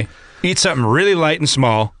right away. Eat something really light and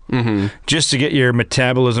small, just to get your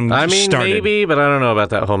metabolism started. Maybe, but I don't know about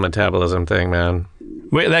that whole metabolism thing, man.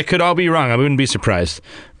 Wait, that could all be wrong. I wouldn't be surprised.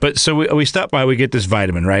 But so we stop by, we get this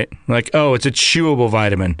vitamin, right? Like, oh, it's a chewable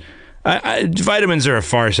vitamin. vitamins are a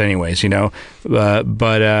farce, anyways.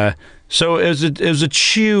 So it was a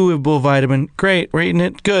chewable vitamin. Great, we're eating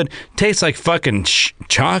it. Good. Tastes like fucking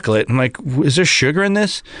chocolate. I'm like, is there sugar in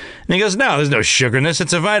this? And he goes, no, there's no sugar in this.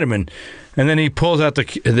 It's a vitamin. And then he pulls out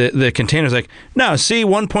the container's like, no, see,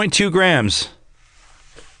 1.2 grams.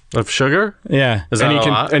 Of sugar? Yeah. Is that a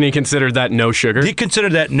lot? And he considered that no sugar? He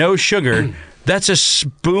considered that no sugar. That's a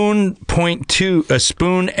spoon and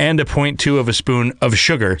a 0.2 of a spoon of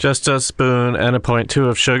sugar. Just a spoon and a 0.2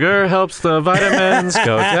 of sugar helps the vitamins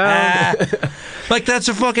go down. Like, that's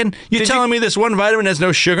a fucking... You're telling me this one vitamin has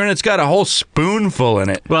no sugar and it's got a whole spoonful in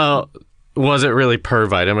it. Well, was it really per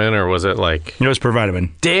vitamin or was it like... It was per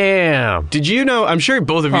vitamin. Damn. Did you know, I'm sure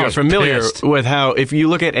both of you I are was familiar pissed. with how, if you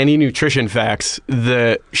look at any nutrition facts,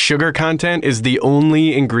 the sugar content is the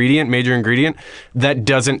only major ingredient, that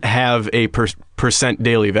doesn't have a percent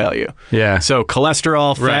daily value. Yeah. So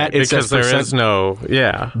cholesterol, fat, Right, it says because there percent. is no...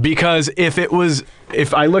 Yeah. Because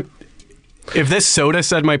if this soda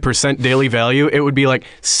said my percent daily value, it would be like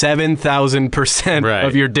 7,000% Right.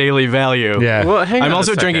 of your daily value. Yeah. Well, hang on I'm a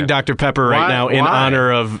also second. drinking Dr. Pepper right Why- now in why?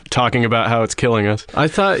 honor of talking about how it's killing us. I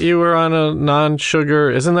thought you were on a non-sugar...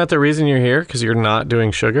 Isn't that the reason you're here? Because you're not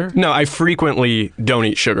doing sugar? No, I frequently don't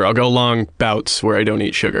eat sugar. I'll go long bouts where I don't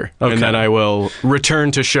eat sugar. Okay. And then I will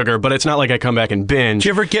return to sugar, but it's not like I come back and binge. Did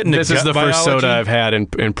you ever get into This is gut the first biology? soda I've had in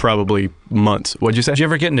probably months. What'd you say? Did you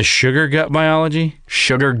ever get into sugar gut biology?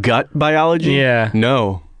 Sugar gut biology? Yeah.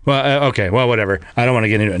 No. Well, okay. Well, whatever. I don't want to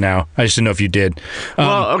get into it now. I just didn't know if you did.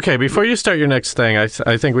 Well, okay. Before you start your next thing, I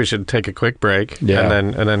think we should take a quick break, Yeah.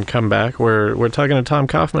 and then come back. We're talking to Tom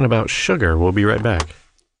Kauffman about sugar. We'll be right back.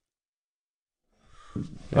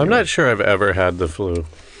 I'm not sure I've ever had the flu.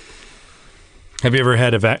 Have you ever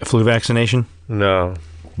had a flu vaccination? No.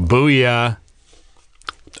 Booyah.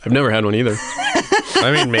 I've never had one either.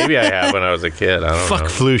 I mean, maybe I have when I was a kid. I don't Fuck know.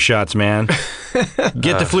 flu shots, man.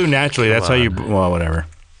 Get the flu naturally. That's how you... Well, whatever.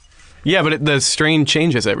 Yeah, but the strain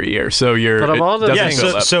changes every year, so But of all the doesn't Yeah, things-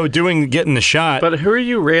 go so, up. so getting the shot... But who are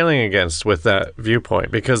you railing against with that viewpoint?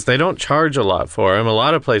 Because they don't charge a lot for them. A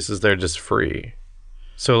lot of places, they're just free.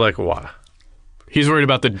 So, like, why? He's worried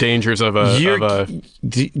about the dangers of a...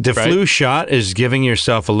 the right? flu shot is giving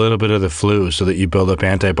yourself a little bit of the flu so that you build up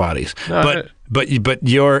antibodies. No, But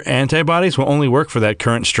your antibodies will only work for that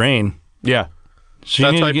current strain. Yeah. So you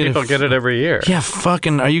That's need why to get people get it every year. Yeah,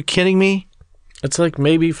 fucking... Are you kidding me? It's like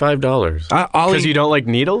maybe $5. I'll Because eat- you don't like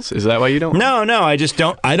needles? Is that why you don't? No, I just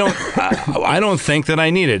don't. I don't think that I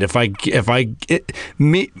need it.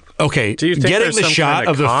 Okay. Do you think getting there's the some shot kind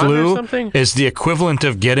of of the con or flu something? is the equivalent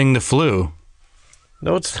of getting the flu.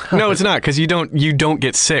 No, it's not. No, it's not, because you don't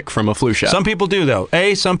get sick from a flu shot. Some people do, though.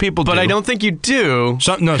 Some people do. But I don't think you do,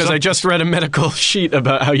 because I just read a medical sheet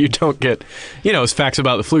about how you don't get, it's facts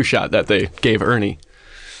about the flu shot that they gave Ernie.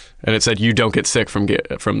 And it said you don't get sick from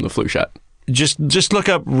the flu shot. Just look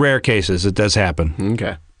up rare cases. It does happen.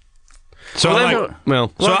 Okay. So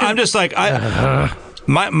I'm just like,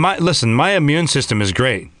 listen, my immune system is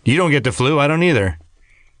great. You don't get the flu. I don't either.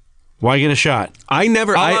 Why get a shot? I'm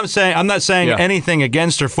not saying Yeah. anything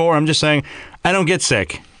against or for. I'm just saying I don't get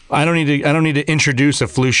sick. I don't need to introduce a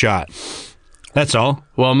flu shot. That's all.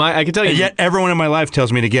 Well, I can tell you. And yet everyone in my life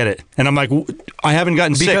tells me to get it, and I'm like, I haven't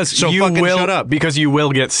gotten because sick. So you fucking will, shut up. Because you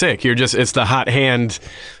will get sick. It's the hot hand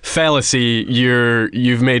fallacy.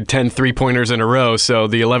 You've made 10 3-pointers in a row, so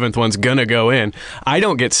the 11th one's gonna go in. I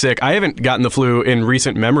don't get sick. I haven't gotten the flu in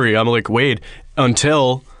recent memory. I'm like Wade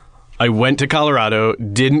until I went to Colorado,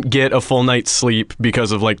 didn't get a full night's sleep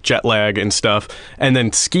because of like jet lag and stuff, and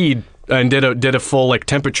then skied and did a full like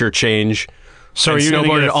temperature change. So and are you gonna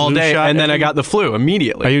get snowboarded a all flu day, shot and then I every- got the flu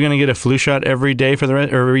immediately. Are you going to get a flu shot every day for the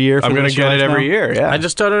rest, or every year? For I'm the going rest to of your get it life every now? year. Yeah. I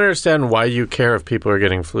just don't understand why you care if people are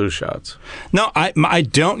getting flu shots. No, I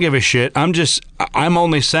don't give a shit. I'm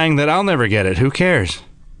only saying that I'll never get it. Who cares?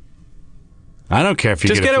 I don't care if you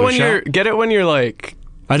just get get a it flu when shot. get it when you're like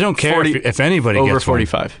I don't care 40 if anybody over gets one.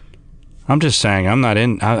 45. I'm just saying I'm not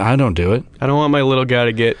in. I don't do it. I don't want my little guy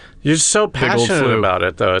to get. You're so old passionate flu. about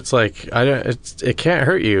it, though. It's like it can't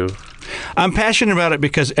hurt you. I'm passionate about it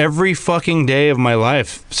because every fucking day of my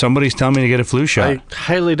life, somebody's telling me to get a flu shot. I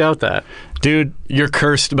highly doubt that. Dude, You're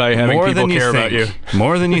cursed by having more people than you care think. about you.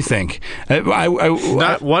 More than you think.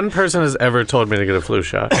 Not one person has ever told me to get a flu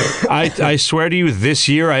shot. I swear to you, this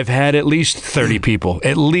year I've had at least 30 people.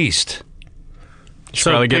 At least.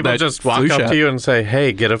 So probably get people that just walk flu up shot. to you and say,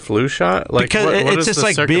 "Hey, get a flu shot." Like, Because what it's is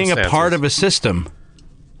just the like being a part circumstances? of a system.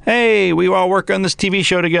 Hey, we all work on this TV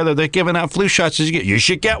show together. They're giving out flu shots. You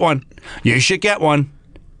should get one. You should get one.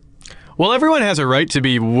 Well, everyone has a right to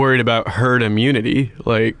be worried about herd immunity.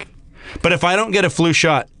 Like, But if I don't get a flu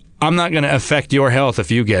shot, I'm not going to affect your health if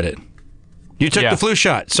you get it. You took Yeah. the flu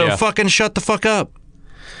shot, so Yeah. fucking shut the fuck up.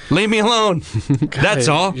 Leave me alone. That's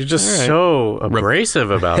all. You're just so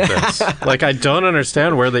abrasive about this. Like, I don't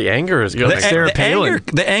understand where the anger is going.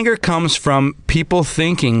 The anger comes from people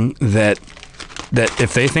thinking that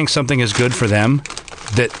if they think something is good for them,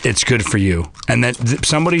 that it's good for you, and that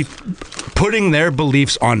somebody putting their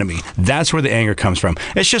beliefs onto me. That's where the anger comes from.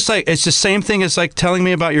 It's just like, it's the same thing as like telling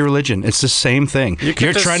me about your religion. It's the same thing.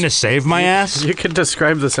 You're trying to save my ass. You could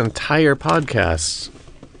describe this entire podcast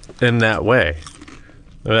in that way.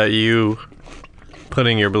 That you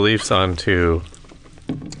putting your beliefs onto.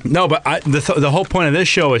 No, but the whole point of this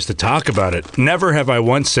show is to talk about it. Never have I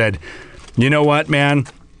once said, you know what, man?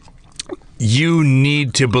 You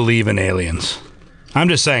need to believe in aliens. I'm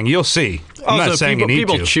just saying, you'll see. I'm not saying you need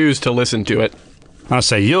people to. choose to listen to it. I'll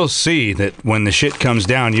say, you'll see that when the shit comes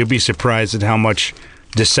down, you'll be surprised at how much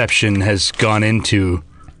deception has gone into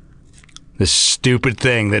this stupid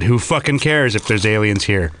thing that who fucking cares if there's aliens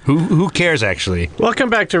here? Who cares, actually? Welcome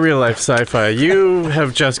back to Real Life Sci-Fi. You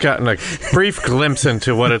have just gotten a brief glimpse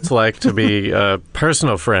into what it's like to be a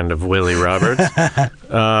personal friend of Willie Roberts.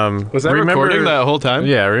 Was that recording that whole time?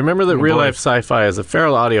 Yeah, remember that Real Life Sci-Fi is a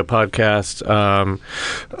feral audio podcast.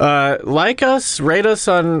 Like us, rate us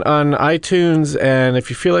on iTunes, and if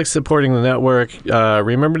you feel like supporting the network,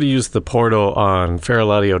 remember to use the portal on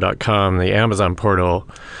feralaudio.com, the Amazon portal.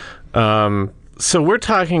 So we're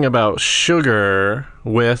talking about sugar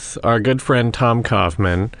with our good friend Tom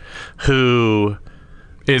Kauffman, who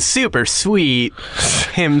Is super sweet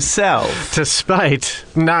himself. despite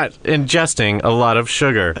not ingesting a lot of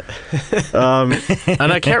sugar.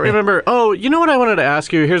 And I can't remember. Oh, you know what I wanted to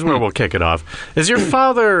ask you? Here's where we'll kick it off. Is your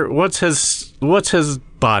father, what's his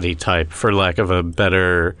body type, for lack of a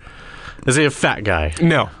better... Is he a fat guy?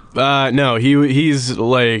 No. No, he's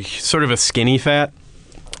like sort of a skinny fat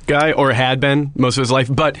guy, or had been most of his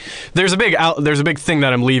life. But there's a big thing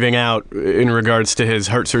that I'm leaving out in regards to his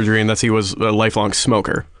heart surgery, and that's he was a lifelong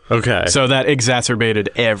smoker. Okay. So that exacerbated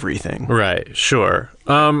everything. Right, sure.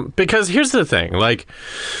 Because here's the thing, like,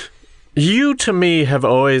 you to me have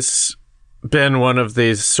always been one of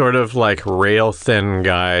these sort of like rail thin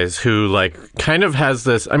guys who like kind of has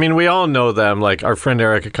this, I mean, we all know them, like our friend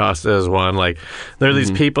Eric Acosta is one, like there are these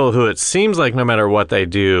people who it seems like no matter what they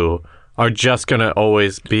do are just going to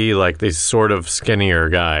always be like these sort of skinnier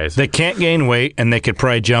guys. They can't gain weight, and they could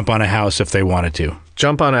probably jump on a house if they wanted to.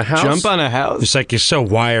 Jump on a house? Jump on a house? It's like you're so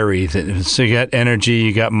wiry that so you got energy,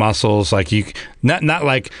 you got muscles, like you not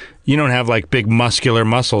like you don't have like big muscular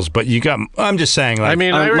muscles, but you got. I'm just saying, like I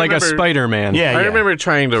mean, I like remember, a Spider-Man. Yeah, I remember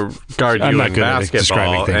trying to guard I'm you not in good at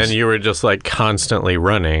describing basketball, things. and you were just like constantly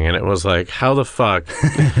running, and it was like, how the fuck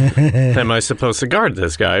am I supposed to guard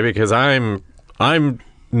this guy? Because I'm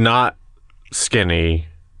not skinny.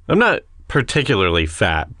 I'm not particularly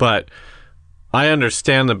fat, but I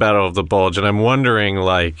understand the battle of the bulge, and I'm wondering,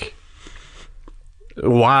 like,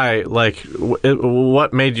 why, like,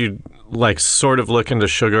 what made you, like, sort of look into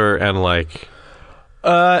sugar and, like...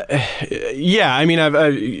 Yeah, I mean,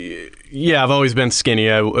 I've always been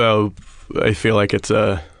skinny. I feel like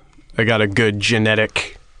I got a good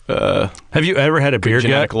genetic... have you ever had a beer gut?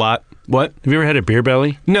 genetic lot. What? Have you ever had a beer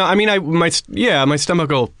belly? No, I mean, my stomach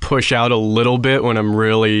will push out a little bit when I'm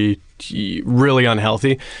really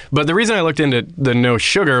unhealthy. But the reason I looked into the no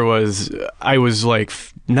sugar was I was like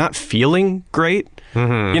not feeling great.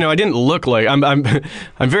 Mm-hmm. You know, I didn't look like I'm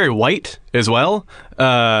very white as well.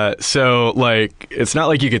 So like it's not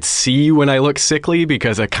like you could see when I look sickly,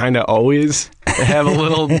 because I kind of always have a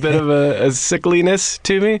little bit of a sickliness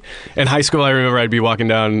to me. In high school, I remember I'd be walking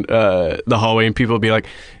down the hallway and people would be like,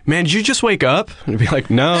 "Man, did you just wake up?" And I'd be like,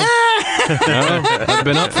 "No, I've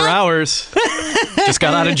been up for hours. Just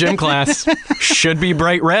got out of gym class. Should be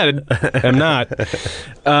bright red. I'm not."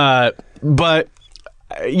 But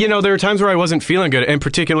you know, there were times where I wasn't feeling good, and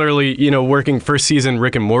particularly, you know, working first season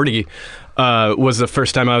Rick and Morty was the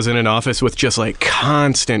first time I was in an office with just like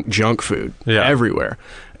constant junk food everywhere.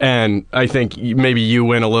 And I think maybe you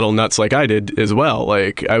went a little nuts like I did as well.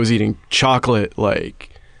 Like I was eating chocolate like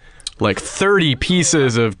 30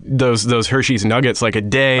 pieces of those Hershey's nuggets like a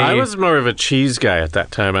day. I was more of a cheese guy at that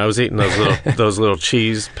time. I was eating those little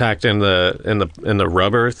cheese packed in the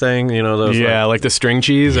rubber thing, you know, those like the string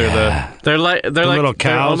cheese or they're like little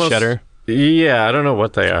cow cheddar. Yeah, I don't know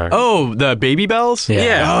what they are. Oh, the Baby Bells?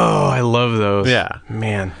 Yeah. Oh, I love those. Yeah.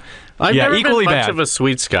 Man. I've never equally been much bad. of a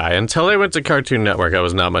sweets guy. Until I went to Cartoon Network, I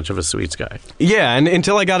was not much of a sweets guy. Yeah, and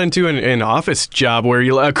until I got into an office job where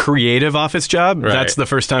a creative office job, Right. That's the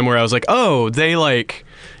first time where I was like, oh, they like,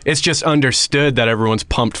 it's just understood that everyone's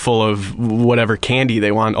pumped full of whatever candy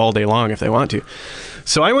they want all day long if they want to.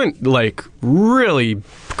 So I went like really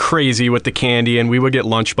crazy with the candy, and we would get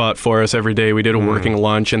lunch bought for us every day. We did a working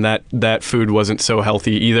lunch, and that food wasn't so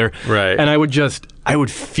healthy either. Right. And I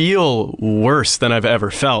would feel worse than I've ever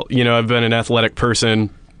felt. You know, I've been an athletic person.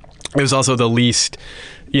 It was also the least,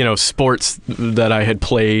 sports that I had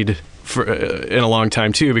played for in a long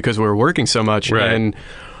time too, because we were working so much. Right.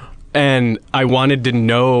 And I wanted to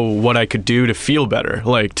know what I could do to feel better,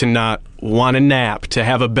 like to not want to nap, to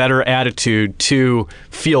have a better attitude, to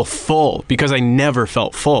feel full, because I never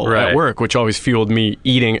felt full at work, which always fueled me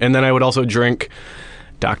eating. And then I would also drink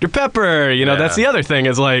Dr. Pepper. That's the other thing,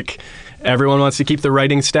 is like, everyone wants to keep the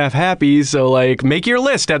writing staff happy, so like make your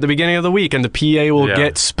list at the beginning of the week, and the PA will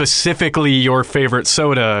get specifically your favorite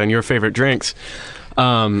soda and your favorite drinks.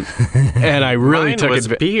 And I really took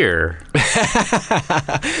it. Beer.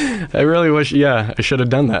 I really wish, I should have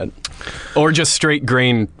done that, or just straight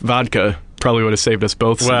grain vodka. Probably would have saved us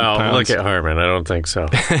both. Well, some pounds. Look at Harmon. I don't think so.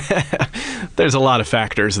 There's a lot of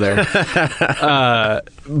factors there.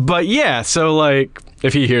 But yeah, so like,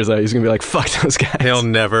 if he hears that, he's gonna be like, "Fuck those guys." He'll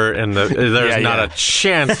never. There's not a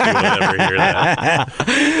chance he will ever hear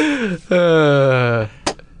that.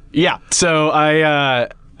 So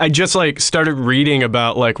I just like started reading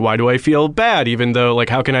about like, why do I feel bad, even though like,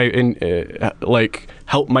 how can I like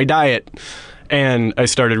help my diet? And I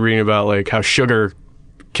started reading about like how sugar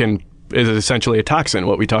is essentially a toxin,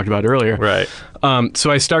 what we talked about earlier. Right. So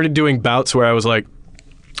I started doing bouts where I was like,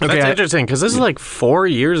 okay, that's interesting, because this is like 4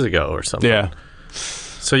 years ago or something. Yeah.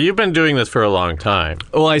 So you've been doing this for a long time.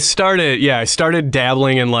 Well, I started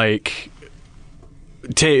dabbling in like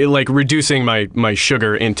reducing my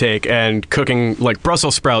sugar intake and cooking like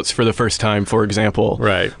Brussels sprouts for the first time, for example.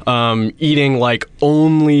 Right. Eating like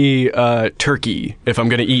only turkey if I'm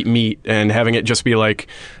going to eat meat, and having it just be like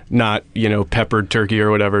not, peppered turkey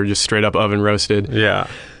or whatever, just straight up oven roasted. Yeah.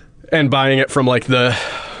 And buying it from like the...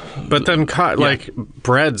 But then, like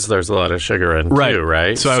breads, there's a lot of sugar in too,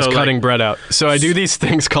 right? So I was cutting bread out. So I do these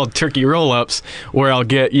things called turkey roll-ups, where I'll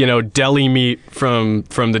get deli meat from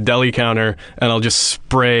the deli counter, and I'll just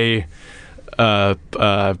spray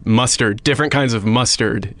mustard, different kinds of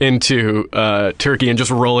mustard, into turkey, and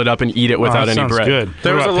just roll it up and eat it without any bread. Good.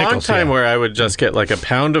 There was a long time where I would just get like a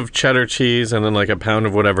pound of cheddar cheese and then like a pound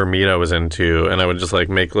of whatever meat I was into, and I would just like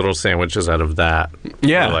make little sandwiches out of that.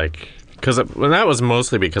 Yeah. Because that was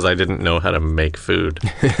mostly because I didn't know how to make food.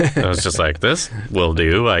 I was just like, this will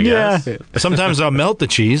do, I guess. Yeah. Sometimes I'll melt the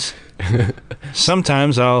cheese.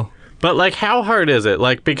 Sometimes I'll... But, like, how hard is it?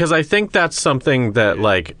 Like, because I think that's something that,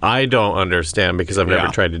 like, I don't understand because I've never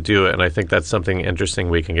tried to do it. And I think that's something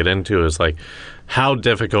interesting we can get into is, like, how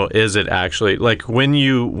difficult is it actually? Like, when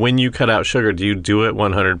you cut out sugar, do you do it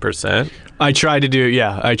 100%? I try to do,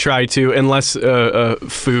 I try to, unless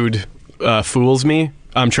food fools me.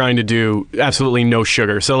 I'm trying to do absolutely no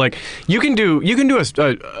sugar. So like you can do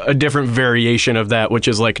a different variation of that, which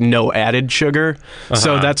is like no added sugar.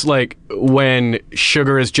 So that's like when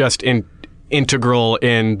sugar is just integral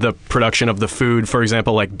in the production of the food. For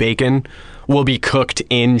example, like bacon will be cooked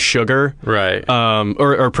in sugar, right?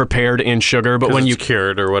 Or prepared in sugar. But when you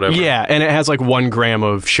cured or whatever, and it has like 1 gram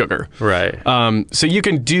of sugar, right? So you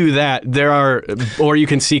can do that. Or you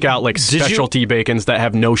can seek out like specialty bacons that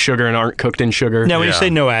have no sugar and aren't cooked in sugar. Now, when you say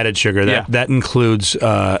no added sugar, that includes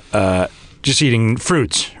just eating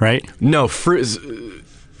fruits, right? No fruits.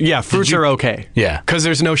 Yeah, fruits are okay. Yeah. Because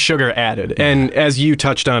there's no sugar added. Yeah. And as you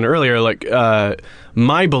touched on earlier, like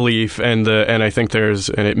my belief, and I think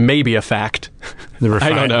it may be a fact. I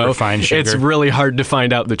don't know. Refined sugar. It's really hard to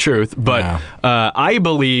find out the truth. But I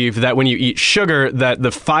believe that when you eat sugar, that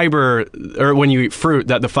the fiber, or when you eat fruit,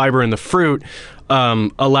 that the fiber in the fruit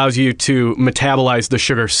allows you to metabolize the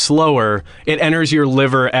sugar slower. It enters your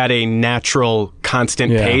liver at a natural,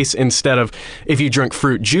 constant pace, instead of if you drink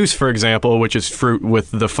fruit juice, for example, which is fruit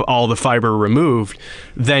with all the fiber removed,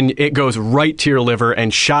 then it goes right to your liver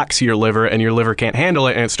and shocks your liver, and your liver can't handle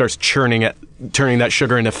it, and it starts turning that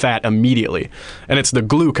sugar into fat immediately. And it's the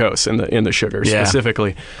glucose in the sugar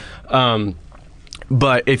specifically.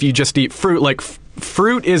 But if you just eat fruit, like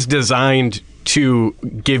fruit is designed to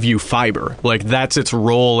give you fiber. Like that's its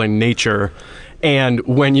role in nature. And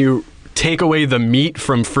when you take away the meat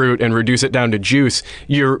from fruit and reduce it down to juice,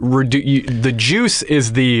 the juice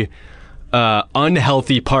is the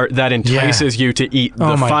unhealthy part that entices you to eat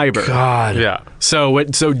the fiber. God. Yeah. So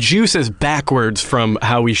juice is backwards from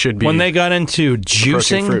how we should be. When they got into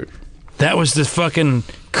juicing, fruit. That was the fucking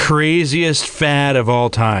craziest fad of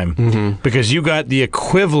all time, because you got the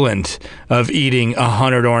equivalent of eating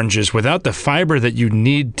 100 oranges without the fiber that you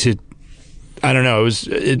need to. I don't know.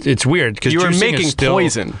 It's weird because you were making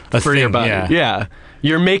poison for your body. Yeah.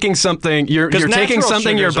 You're making something. You're taking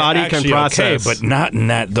something your body can process, but not in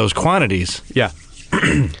those quantities. Yeah.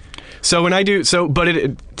 So when I do but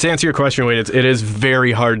to answer your question, Wade, it is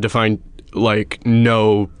very hard to find like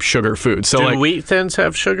no sugar food. So do wheat thins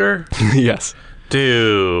have sugar? Yes.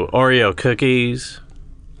 Do Oreo cookies?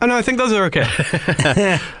 Oh no, I think those are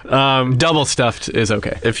okay. Double stuffed is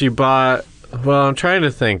okay. If you bought, well, I'm trying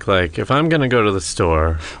to think. Like, if I'm gonna go to the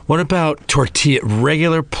store, what about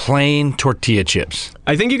regular plain tortilla chips?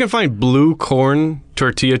 I think you can find blue corn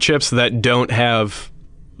tortilla chips that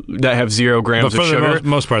have 0 grams but of for sugar. the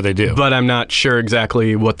most part, they do. But I'm not sure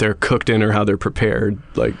exactly what they're cooked in or how they're prepared.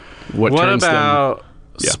 Like, what turns about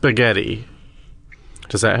spaghetti?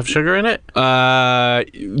 Does that have sugar in it?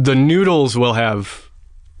 The noodles will have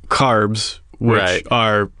carbs, which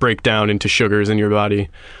break down into sugars in your body.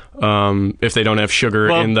 If they don't have sugar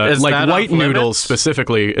in the white noodles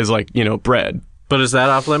specifically is like bread. But is that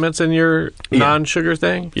off limits in your non-sugar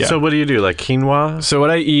thing? Yeah. So what do you do, like quinoa? So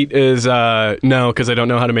what I eat is no, because I don't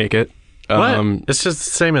know how to make it. What? It's just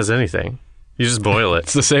the same as anything. You just boil it.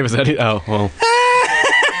 It's the same as any. Oh well.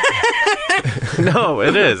 No,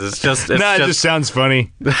 it is. It just sounds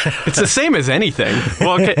funny. It's the same as anything.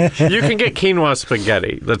 Well, okay, you can get quinoa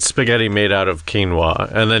spaghetti. That's spaghetti made out of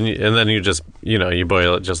quinoa, and then you just you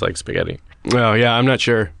boil it just like spaghetti. Oh yeah, I'm not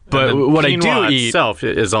sure. But what I do eat itself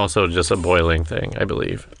is also just a boiling thing, I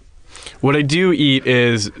believe. What I do eat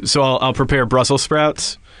is I'll prepare Brussels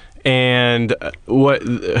sprouts, and what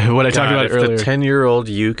I talked about earlier. The 10-year-old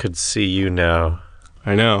you could see you now.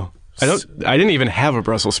 I know. I didn't even have a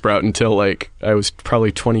Brussels sprout until like I was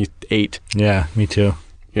probably 28. Yeah, me too.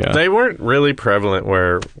 Yeah, they weren't really prevalent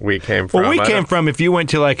where we came from. Well, we came from, if you went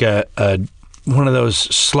to like a one of those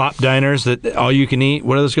slop diners that all you can eat,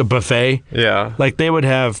 what are those called, buffet? Yeah. Like they would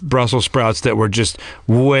have Brussels sprouts that were just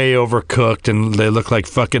way overcooked and they look like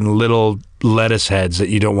fucking little lettuce heads that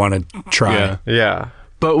you don't want to try. Yeah.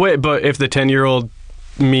 But if the 10-year-old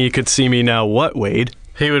me could see me now, what, Wade?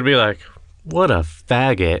 He would be like, what a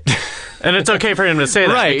faggot. And it's okay for him to say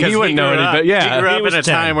that. Right, he wouldn't know any, but yeah. He grew up in a 10.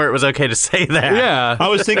 time where it was okay to say that. Yeah. I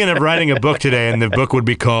was thinking of writing a book today, and the book would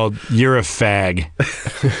be called "You're a Fag."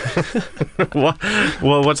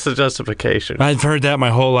 Well, what's the justification? I've heard that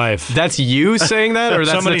my whole life. That's you saying that, or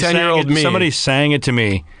that's the 10-year-old me? Somebody sang it to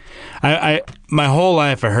me. I my whole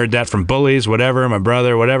life I heard that from bullies, whatever, my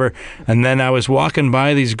brother, whatever. And then I was walking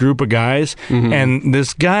by these group of guys, and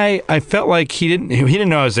this guy, I felt like he didn't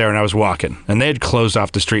know I was there, and I was walking, and they had closed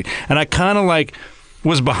off the street, and I kind of like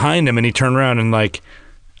was behind him, and he turned around and like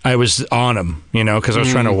I was on him, because I was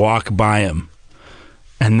trying to walk by him.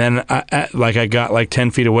 And then I got like 10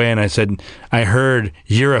 feet away, and I said, I heard,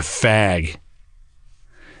 "You're a fag."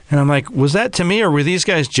 And I'm like, was that to me, or were these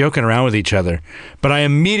guys joking around with each other? But I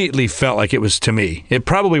immediately felt like it was to me. It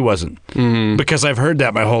probably wasn't, because I've heard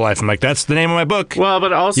that my whole life. I'm like, that's the name of my book. Well,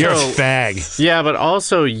 but also... You're a fag. Yeah, but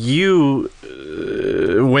also you,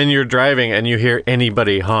 when you're driving and you hear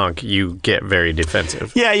anybody honk, you get very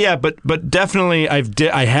defensive. Yeah, but definitely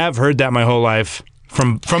I have heard that my whole life.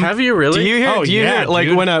 From Have you really? Do you hear? Hear, like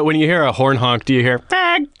when you hear a horn honk? Do you hear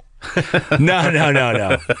fag?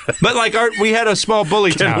 No. But like we had a small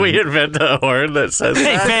bully town. Can we invent a horn that says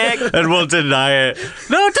 "Hey, that? fag," and we'll deny it?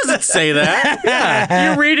 No, it doesn't say that.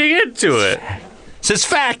 Yeah, you're reading into it. It says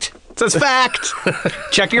fact. It says fact.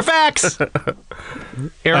 Check your facts.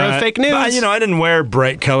 Era of fake news. But, I didn't wear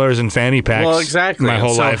bright colors and fanny packs. Well, exactly. My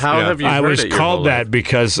whole so life. How have you I heard was it your called whole that life?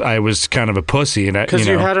 because I was kind of a pussy, and Because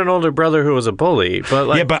you had an older brother who was a bully. But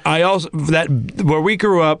like, yeah, but I also where we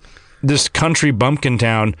grew up, this country bumpkin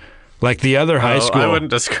town. Like the other high school, I wouldn't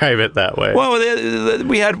describe it that way. Well,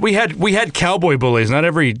 we had cowboy bullies. Not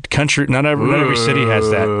every country, not every city has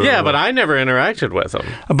that. Yeah, but I never interacted with them.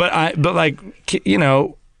 But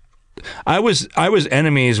I was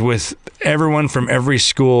enemies with everyone from every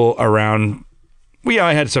school around.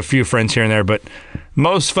 I had a few friends here and there, but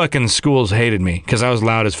most fucking schools hated me because I was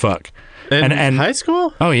loud as fuck. In high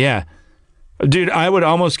school? Oh yeah. Dude, I would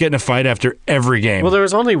almost get in a fight after every game. Well, there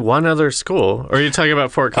was only one other school. Or are you talking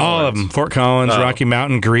about Fort Collins? All of them. Fort Collins, Rocky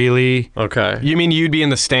Mountain, Greeley. Okay. You mean you'd be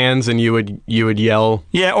in the stands and you would yell?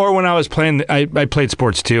 Yeah, or when I was playing, I played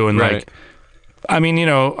sports too, and right.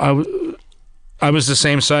 I was the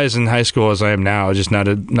same size in high school as I am now, just not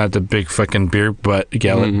the big fucking beer butt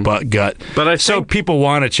gut. But so people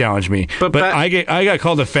want to challenge me. But I got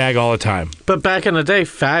called a fag all the time. But back in the day,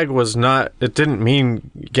 fag was not. It didn't mean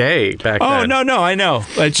gay back then. Oh no, I know.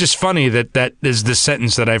 It's just funny that is the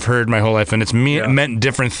sentence that I've heard my whole life, and it's meant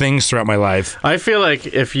different things throughout my life. I feel like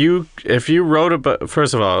if you wrote about,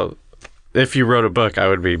 first of all, if you wrote a book, I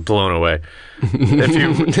would be blown away. If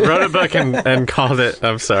you wrote a book and called it,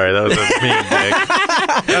 I'm sorry, that was a mean dig.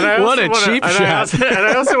 What a cheap shot. And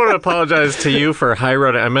I also want to apologize to you for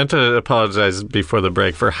high-roading. I meant to apologize before the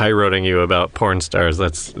break for high-roading you about porn stars.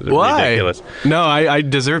 That's ridiculous. No, I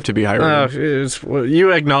deserve to be high-roaded. Well,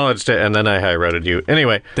 you acknowledged it, and then I high-roaded you.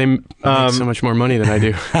 Anyway. They make so much more money than I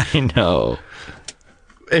do. I know.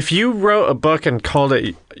 If you wrote a book and called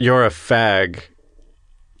it You're a Fag,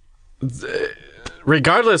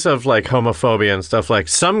 regardless of like homophobia and stuff, like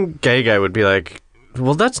some gay guy would be like,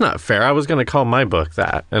 well, that's not fair. I was going to call my book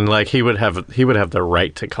that, and like he would have the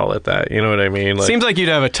right to call it that. You know what I mean? Like, seems like you'd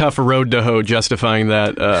have a tough road to hoe justifying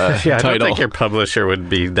that yeah, title. I don't think your publisher would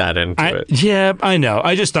be that into it. Yeah, I know.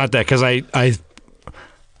 I just thought that because I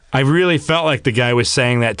really felt like the guy was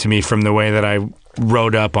saying that to me from the way that I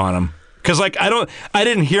wrote up on him. Because like I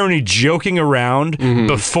didn't hear any joking around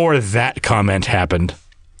before that comment happened.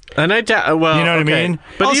 And well, you know what I mean?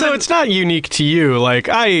 But also, it's not unique to you. Like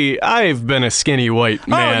I've been a skinny white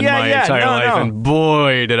man my entire life, and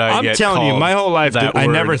boy, did I get telling you, my whole life, I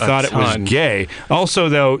never thought it was gay. Also,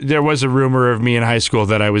 though, there was a rumor of me in high school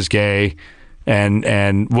that I was gay,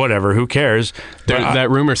 and whatever, who cares?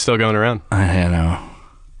 That rumor's still going around. I know.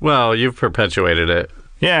 Well, you've perpetuated it.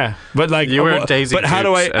 Yeah, but like you were Daisy. But how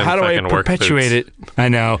do I perpetuate it? I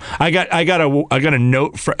know. I got a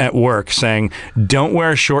note at work saying don't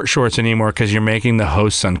wear short shorts anymore because you're making the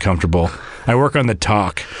hosts uncomfortable. I work on the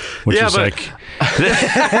talk, which is like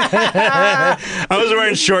I was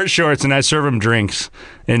wearing short shorts and I serve them drinks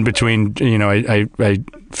in between. You know, I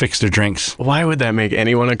fix their drinks. Why would that make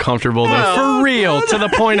anyone uncomfortable? Though? For real, to the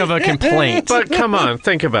point of a complaint. But come on,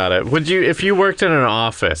 think about it. Would you, if you worked in an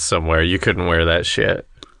office somewhere, you couldn't wear that shit?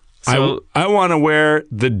 So, I want to wear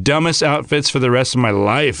the dumbest outfits for the rest of my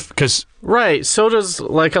life because right, so does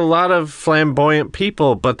like a lot of flamboyant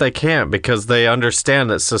people, but they can't because they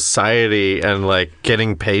understand that society and like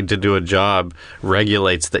getting paid to do a job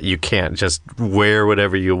regulates that you can't just wear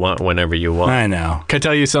whatever you want whenever you want. I know. Can I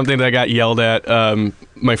tell you something that I got yelled at?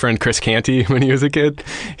 My friend Chris Canty, when he was a kid,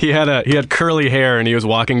 he had curly hair and he was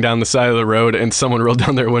walking down the side of the road and someone rolled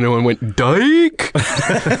down their window and went, "Dyke!"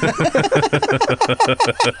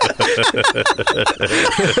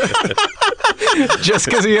 Just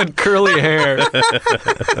because he had curly hair.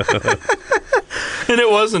 And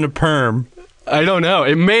it wasn't a perm. I don't know.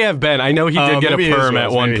 It may have been. I know he did get a perm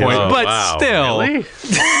at one point, but still, really?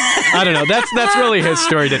 I don't know. That's really his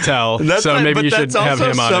story to tell. So maybe you should have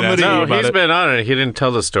him on it. No, he's been on it. He didn't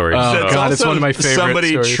tell the story. Oh God, it's one of my favorite somebody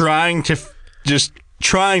stories.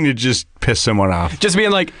 trying to just piss someone off. Just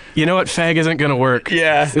being like, you know what, fag isn't going to work.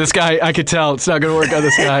 Yeah. This guy, I could tell it's not going to work on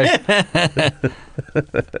this guy.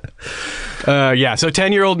 Yeah, so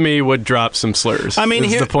 10-year-old me would drop some slurs. I mean,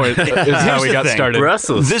 here's the point. Is how we got started.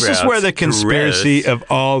 Brussels This is where the conspiracy of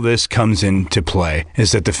all this comes into play,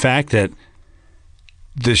 is that the fact that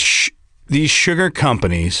these sugar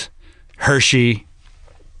companies, Hershey,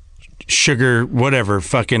 sugar, whatever,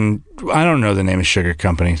 fucking, I don't know the name of sugar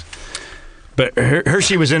companies. But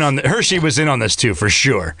Hershey was in on this too, for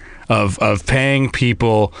sure, of paying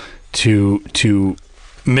people to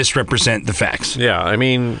misrepresent the facts. Yeah, I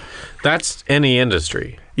mean, that's any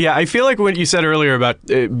industry. Yeah, I feel like what you said earlier about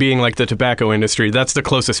it being like the tobacco industry, that's the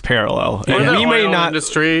closest parallel. Or the we may oil not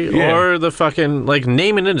industry, or the fucking like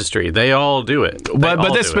name an industry. They all do it.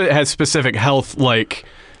 But this has specific health, like,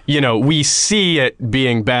 you know, we see it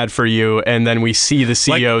being bad for you, and then we see the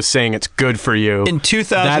CEO saying it's good for you. In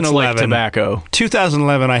 2011, that's like tobacco.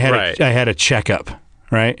 2011, I had a checkup,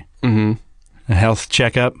 right? Mm-hmm. A health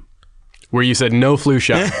checkup, where you said no flu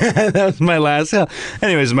shot. That was my last health.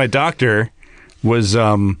 Anyways, my doctor was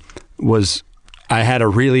I had a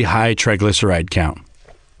really high triglyceride count.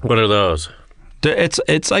 What are those?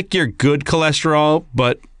 It's like your good cholesterol,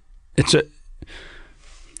 but it's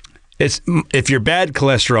if your bad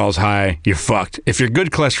cholesterol's high, you're fucked. If your good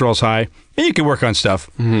cholesterol's high, then you can work on stuff.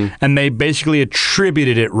 Mm-hmm. And they basically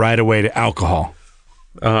attributed it right away to alcohol.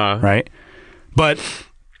 Right? But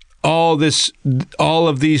all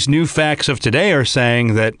of these new facts of today are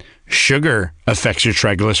saying that sugar affects your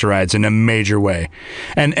triglycerides in a major way.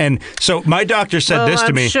 And so my doctor said this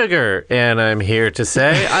to me. Sugar, and I'm here to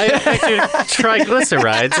say I affect your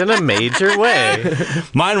triglycerides in a major way.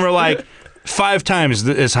 Mine were like 5 times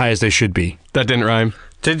as high as they should be. That didn't rhyme.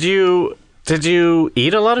 Did you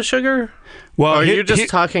eat a lot of sugar? Well, or are you just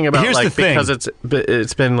talking about like because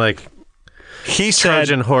it's been like he said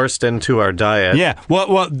Trojan horsed into our diet? Yeah.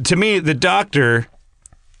 Well, to me, the doctors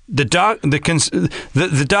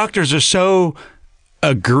are so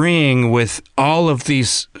agreeing with all of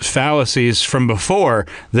these fallacies from before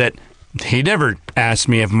that He never asked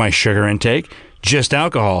me of my sugar intake, just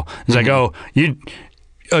alcohol. He's like, oh, you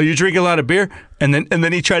drink a lot of beer? And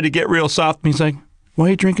then he tried to get real soft. He's like, why are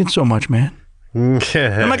you drinking so much, man?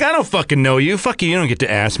 I'm like, I don't fucking know you. Fuck you. You don't get to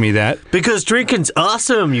ask me that. Because drinking's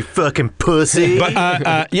awesome, you fucking pussy.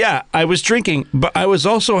 But yeah, I was drinking, but I was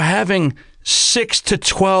also having 6 to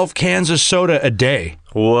 12 cans of soda a day.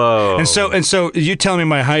 Whoa. And so you tell me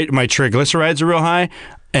my triglycerides are real high.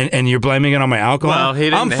 And you're blaming it on my alcohol?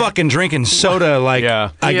 Well, I'm fucking drinking soda like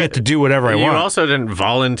I get to do whatever I want. You also didn't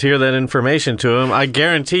volunteer that information to him. I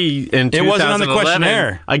guarantee in 2011... It wasn't on the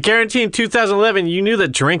questionnaire. I guarantee in 2011 you knew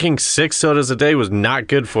that drinking 6 sodas a day was not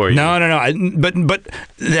good for you. No. But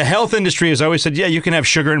the health industry has always said, yeah, you can have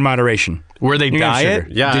sugar in moderation. Were they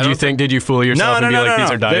diet? Yeah. Did you fool yourself and be like, these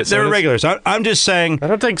are diet They're sodas? regulars. I'm just saying... I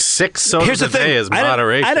don't think 6 sodas a day is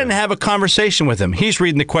moderation. I didn't have a conversation with him. He's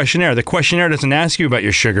reading the questionnaire. The questionnaire doesn't ask you about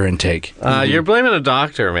your sugar intake. You're blaming a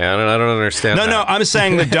doctor, man, and I don't understand that. No, I'm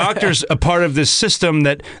saying the doctor's a part of this system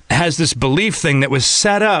that has this belief thing that was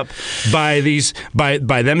set up by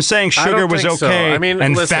them saying sugar was okay so. I mean,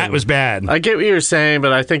 and listen, fat was bad. I get what you're saying,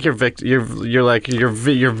 but I think you're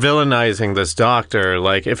villainizing this doctor.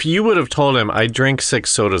 Like, if you would have told him I drink 6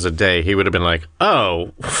 sodas a day, he would have been like,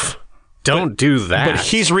 oh, don't do that. But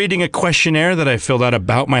he's reading a questionnaire that I filled out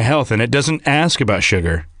about my health, and it doesn't ask about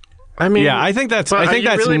sugar. I mean, yeah, I think that's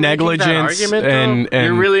really negligence. And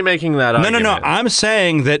you're really making that argument. No. I'm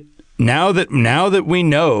saying that now that we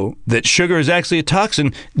know that sugar is actually a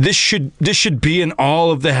toxin, this should be in all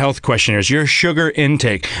of the health questionnaires. Your sugar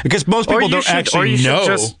intake, because most people don't actually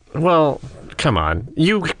know. Well, come on.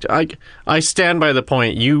 I stand by the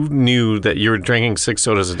point. You knew that you were drinking 6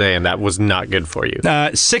 sodas a day, and that was not good for you.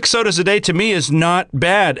 6 sodas a day to me is not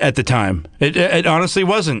bad at the time. It honestly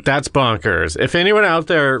wasn't. That's bonkers. If anyone out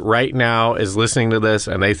there right now is listening to this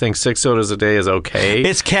and they think 6 sodas a day is okay,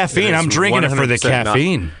 it's caffeine. I'm drinking it for the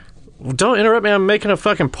caffeine. Don't interrupt me. I'm making a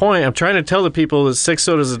fucking point. I'm trying to tell the people that 6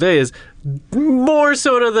 sodas a day is more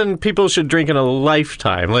soda than people should drink in a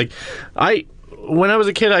lifetime. Like, when I was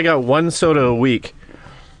a kid, I got 1 soda a week.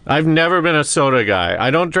 I've never been a soda guy. I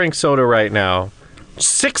don't drink soda right now.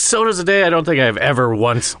 6 sodas a day, I don't think I've ever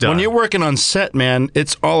once done. When you're working on set, man,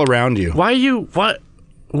 it's all around you. Why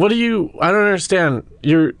what do you, I don't understand.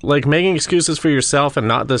 You're, like, making excuses for yourself and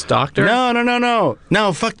not this doctor? No.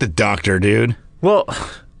 No, fuck the doctor, dude. Well...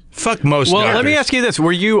 Fuck most doctors. Let me ask you this.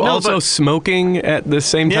 Were you also smoking at the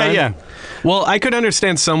same time? Yeah. Well, I could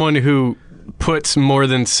understand someone who puts more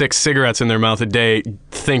than 6 cigarettes in their mouth a day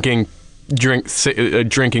thinking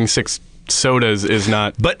drinking 6 sodas is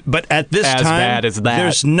not but at this as time, bad as that.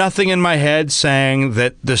 There's nothing in my head saying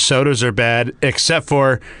that the sodas are bad, except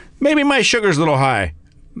for maybe my sugar's a little high.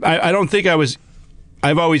 I don't think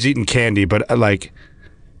I've always eaten candy, but like,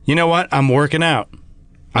 you know what? I'm working out.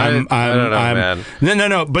 I don't know, man.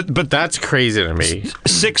 No. But that's crazy to me.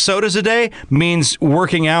 6 sodas a day means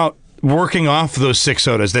working off those 6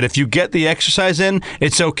 sodas. That if you get the exercise in,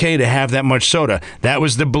 it's okay to have that much soda. That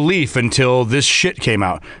was the belief until this shit came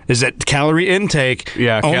out. Is that calorie intake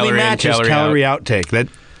only matches calorie outtake.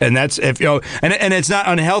 And that's and it's not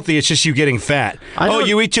unhealthy. It's just you getting fat.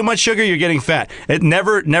 You eat too much sugar, you're getting fat. It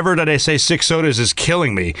never did I say 6 sodas is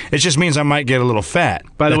killing me. It just means I might get a little fat.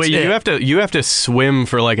 By the way, you have to swim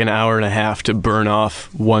for like an hour and a half to burn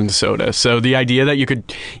off 1 soda. So the idea that you could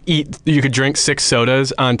drink 6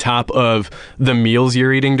 sodas on top of the meals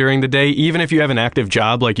you're eating during the day, even if you have an active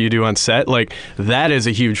job like you do on set, like that is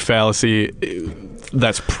a huge fallacy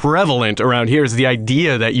that's prevalent around here. Is the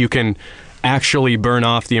idea that you can actually burn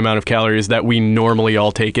off the amount of calories that we normally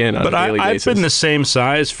all take in on a daily basis. I've been the same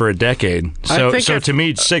size for a decade. So to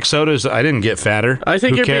me, 6 sodas, I didn't get fatter. I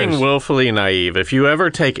think you're being willfully naive. If you ever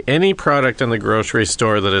take any product in the grocery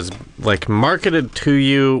store that is like marketed to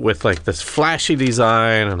you with like this flashy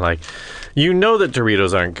design and like, you know that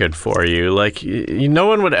Doritos aren't good for you. Like, no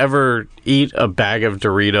one would ever eat a bag of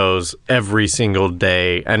Doritos every single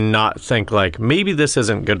day and not think like, maybe this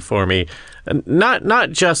isn't good for me. And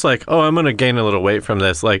not just like, oh, I'm going to gain a little weight from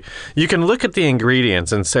this. Like, you can look at the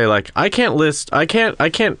ingredients and say like, I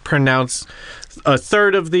can't pronounce a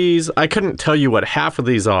third of these. I couldn't tell you what half of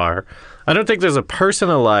these are. I don't think there's a person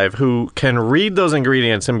alive who can read those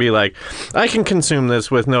ingredients and be like, I can consume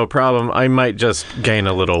this with no problem. I might just gain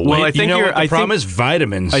a little weight. Well, I think the problem is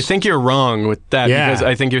vitamins. I think you're wrong with that because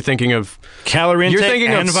I think you're thinking of calorie intake. You're thinking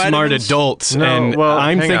and of vitamins? smart adults, No, and well,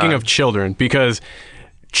 I'm hang thinking on. of children because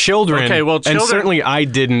children. Okay, well, and children- certainly I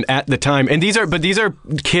didn't at the time. And these are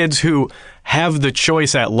kids who have the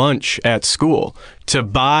choice at lunch at school to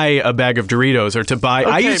buy a bag of Doritos or to buy.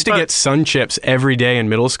 I used to get Sun Chips every day in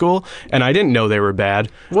middle school, and I didn't know they were bad.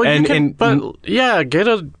 Well, and, get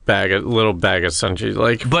a little bag of Sun Chips,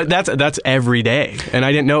 like. But that's every day, and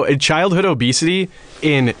I didn't know. Childhood obesity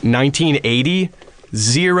in 1980,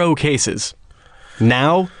 0 cases.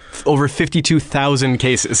 Now, over 52,000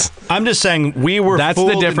 cases. I'm just saying that's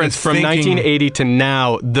the difference from 1980 to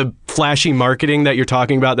now. The flashy marketing that you're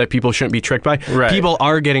talking about that people shouldn't be tricked by, people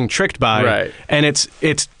are getting tricked by, and it's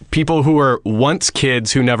people who were once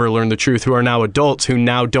kids who never learned the truth, who are now adults who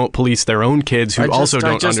now don't police their own kids, who also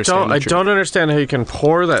don't understand the truth. I don't understand how you can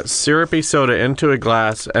pour that syrupy soda into a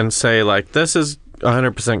glass and say, like, this is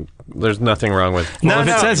 100%. There's nothing wrong with. Well, if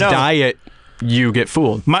it says diet, you get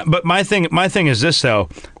fooled. But my thing is this though.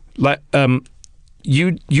 Like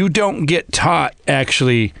you don't get taught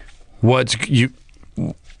actually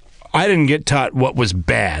I didn't get taught what was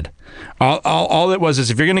bad. All it was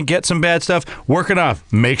is if you're going to get some bad stuff, work it off.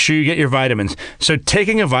 Make sure you get your vitamins. So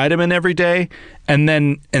taking a vitamin every day and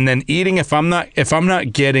then eating, if I'm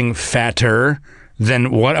not getting fatter,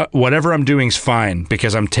 then whatever I'm doing is fine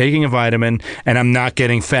because I'm taking a vitamin and I'm not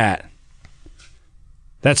getting fat.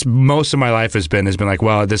 That's most of my life has been like,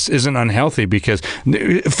 well, this isn't unhealthy because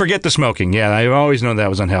forget the smoking. Yeah, I always known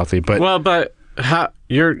that was unhealthy, but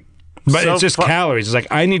it's just calories. It's like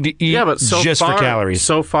I need to eat for calories.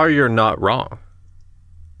 So far, you're not wrong.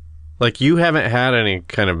 Like you haven't had any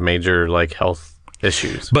kind of major like health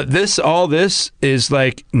issues. But all this is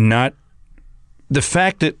like not the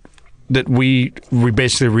fact that we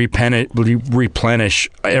basically replenish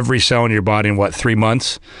every cell in your body in 3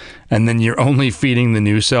 months, and then you're only feeding the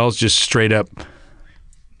new cells just straight up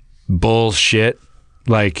bullshit.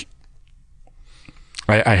 Like,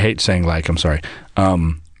 I hate saying like. I'm sorry.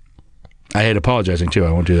 I hate apologizing too.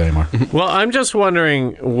 I won't do that anymore. Well, I'm just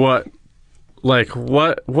wondering what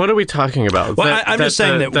are we talking about? Well, I'm just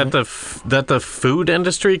saying that the food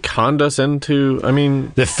industry conned us into. I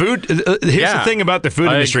mean, the food. Here's the thing about the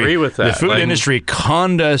food industry. I agree with that. The food industry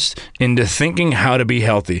conned us into thinking how to be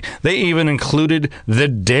healthy. They even included the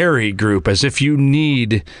dairy group as if you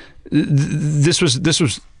need. This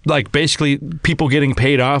was like basically people getting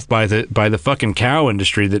paid off by the fucking cow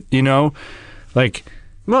industry. That like.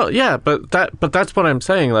 Well, yeah, but that's what I'm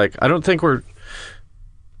saying. Like, I don't think we're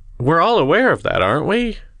all aware of that, aren't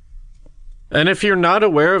we? And if you're not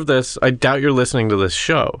aware of this, I doubt you're listening to this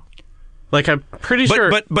show. Like, I'm pretty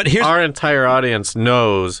sure but here's our entire audience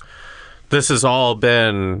knows this has all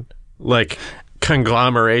been, like,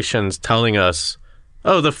 conglomerations telling us,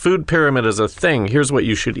 oh, the food pyramid is a thing. Here's what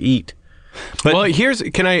you should eat. But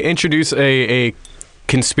can I introduce a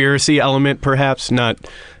conspiracy element, perhaps? Not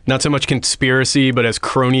so much conspiracy, but as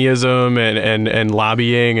cronyism and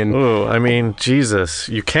lobbying and. Oh, I mean, Jesus,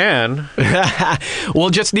 you can. Well,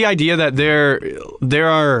 just the idea that there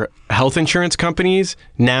are health insurance companies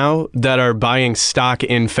now that are buying stock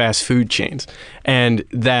in fast food chains, and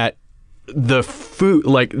that the food,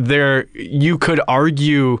 like you could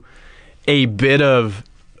argue a bit of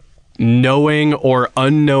knowing or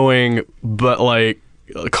unknowing, but like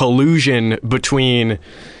collusion between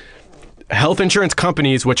health insurance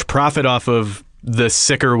companies, which profit off of the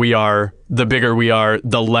sicker we are, the bigger we are,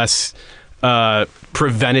 the less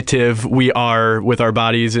preventative we are with our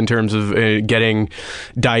bodies in terms of getting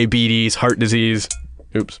diabetes, heart disease.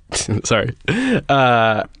 Oops, sorry.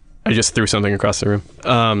 I just threw something across the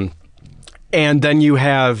room. And then you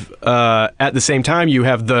have, at the same time, you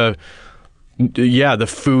have the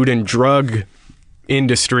food and drug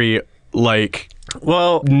industry, like,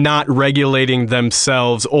 well, not regulating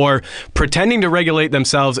themselves or pretending to regulate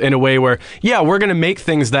themselves in a way where, we're going to make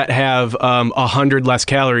things that have 100 less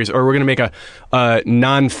calories, or we're going to make a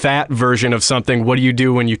non-fat version of something. What do you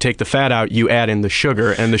do when you take the fat out? You add in the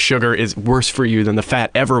sugar, and the sugar is worse for you than the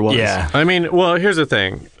fat ever was. Yeah. I mean, well, here's the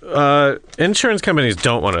thing. Insurance companies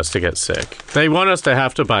don't want us to get sick. They want us to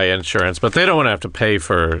have to buy insurance, but they don't want to have to pay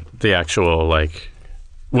for the actual, like,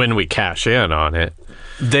 when we cash in on it.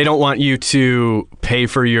 They don't want you to pay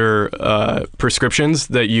for your prescriptions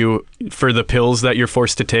for the pills that you're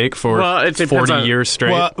forced to take for 40 years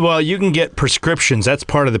straight. Well, you can get prescriptions. That's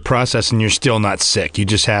part of the process, and you're still not sick. You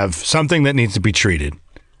just have something that needs to be treated.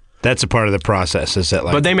 That's a part of the process.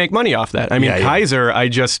 But they make money off that. I mean, Kaiser, I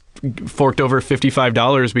just forked over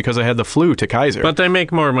 $55 because I had the flu to Kaiser. But they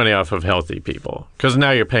make more money off of healthy people because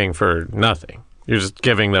now you're paying for nothing. You're just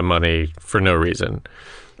giving them money for no reason.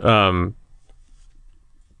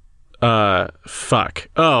 Fuck.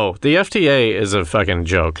 Oh, the FDA is a fucking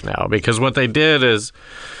joke now because what they did is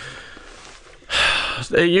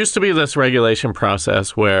it used to be this regulation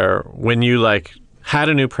process where when you like had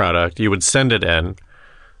a new product, you would send it in,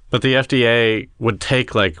 but the FDA would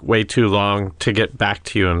take like way too long to get back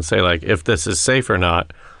to you and say like if this is safe or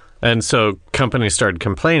not. And so companies started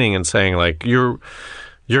complaining and saying like you're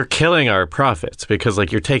killing our profits because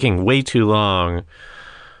like you're taking way too long.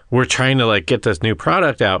 We're trying to like get this new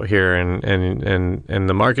product out here and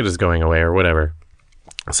the market is going away or whatever.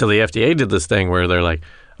 So the FDA did this thing where they're like,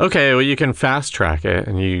 okay, well you can fast track it,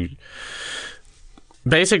 and you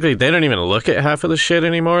basically they don't even look at half of the shit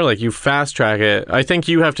anymore. Like you fast track it. I think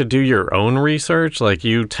you have to do your own research. Like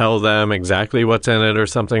you tell them exactly what's in it or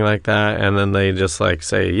something like that, and then they just like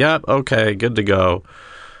say, yep, okay, good to go.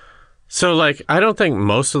 So like I don't think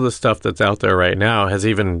most of the stuff that's out there right now has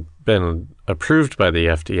even been approved by the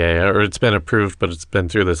FDA, or it's been approved, but it's been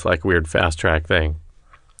through this like weird fast track thing.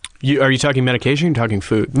 Are you talking medication or are you talking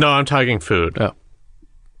food? No, I'm talking food. Oh.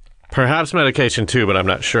 Perhaps medication too, but I'm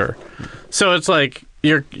not sure. So it's like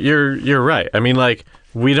you're right. I mean, like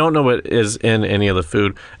we don't know what is in any of the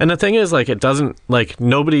food, and the thing is, like it doesn't like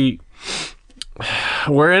nobody.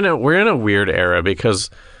 We're in a weird era because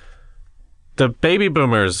the baby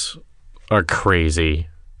boomers are crazy,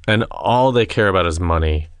 and all they care about is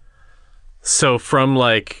money. So from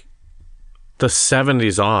like the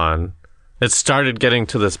 70s on, it started getting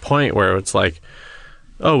to this point where it's like,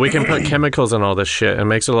 oh, we can put chemicals in all this shit and it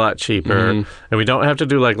makes it a lot cheaper. And we don't have to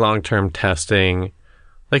do like long-term testing.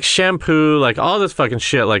 Like shampoo, like all this fucking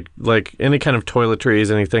shit, like any kind of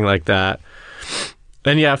toiletries, anything like that.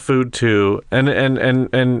 And yeah, food too.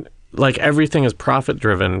 And like everything is profit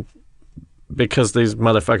driven because these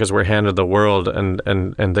motherfuckers were handed the world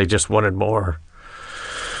and they just wanted more.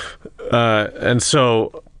 And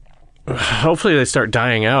so hopefully they start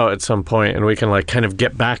dying out at some point and we can like kind of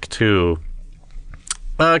get back to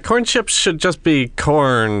corn chips should just be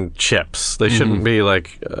corn chips. They shouldn't be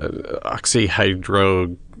like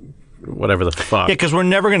oxyhydro whatever the fuck. Yeah, because we're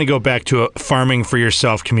never going to go back to a farming for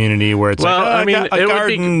yourself community where it's I got a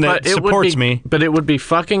garden that supports me. But it would be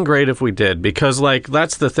fucking great if we did, because like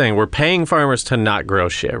that's the thing. We're paying farmers to not grow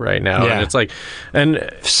shit right now. Yeah. And it's like, and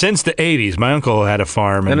since the 80s, my uncle had a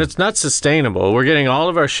farm. And it's not sustainable. We're getting all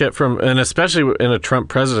of our shit from, and especially in a Trump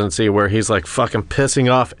presidency where he's like fucking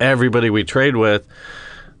pissing off everybody we trade with.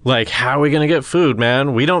 Like, how are we going to get food,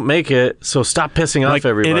 man? We don't make it, so stop pissing off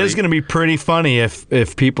everybody. It is going to be pretty funny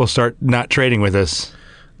if people start not trading with us.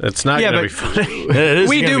 It's not going to be funny.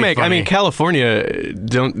 We do make. Funny. I mean, California,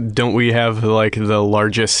 don't we have like the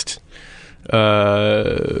largest?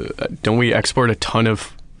 Don't we export a ton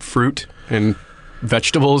of fruit and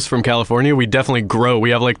vegetables from California? We definitely grow. We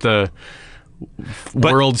have like the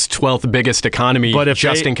world's 12th biggest economy, but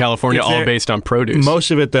just in California, all based on produce.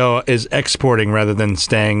 Most of it, though, is exporting rather than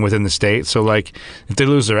staying within the state. So, like, if they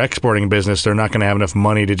lose their exporting business, they're not going to have enough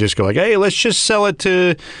money to just go like, hey, let's just sell it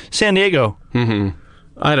to San Diego. Mm-hmm.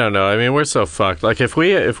 I don't know. I mean, we're so fucked. Like, if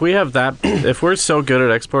we have that, if we're so good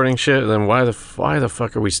at exporting shit, then why the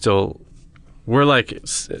fuck are we still? We're like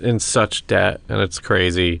in such debt, and it's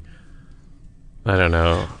crazy. I don't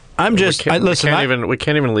know. We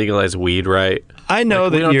can't even legalize weed, right? I know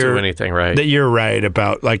like, that we don't do anything right. That you're right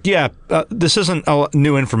about like, this isn't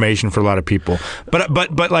new information for a lot of people,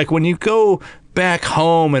 but like when you go back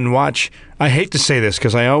home and watch, I hate to say this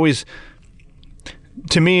because I always,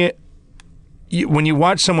 to me, when you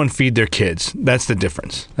watch someone feed their kids, that's the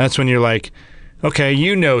difference. That's when you're like, okay,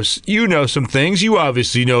 you know some things. You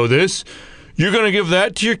obviously know this. You're gonna give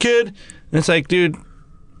that to your kid, and it's like, dude.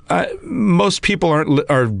 Most people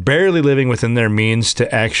are barely living within their means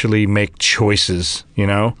to actually make choices, you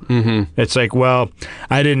know? Mm-hmm. It's like, well,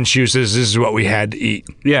 I didn't choose this. This is what we had to eat.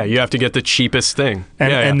 Yeah, you have to get the cheapest thing.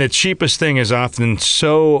 And the cheapest thing is often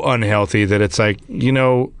so unhealthy that it's like,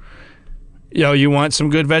 you want some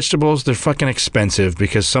good vegetables? They're fucking expensive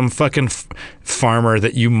because some fucking farmer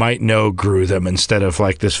that you might know grew them instead of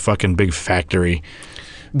like this fucking big factory.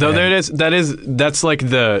 Though that's like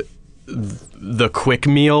the quick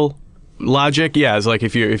meal logic. Yeah, it's like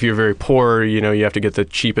if you're very poor, you have to get the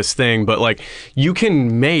cheapest thing, but like you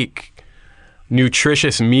can make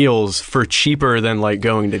nutritious meals for cheaper than like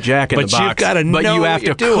going to Jack in the Box. But you've got to know But you have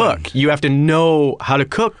to cook. You have to know how to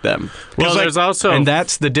cook them. Well, there's also, and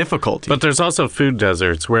that's the difficulty. But there's also food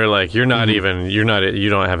deserts where like you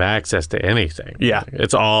don't have access to anything. Yeah,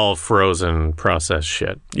 it's all frozen processed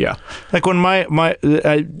shit. Yeah, like when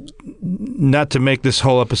not to make this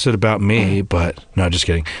whole episode about me, but no, just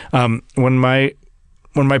kidding. When my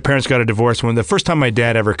parents got a divorce, when the first time my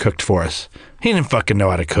dad ever cooked for us, he didn't fucking know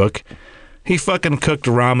how to cook. He fucking cooked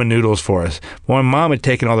ramen noodles for us. My mom had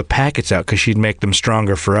taken all the packets out because she'd make them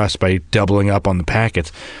stronger for us by doubling up on the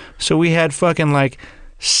packets. So we had fucking like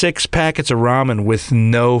 6 packets of ramen with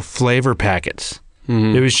no flavor packets.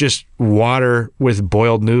 Mm-hmm. It was just water with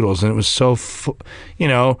boiled noodles, and it was so,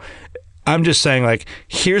 I'm just saying, like,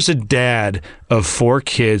 here's a dad of 4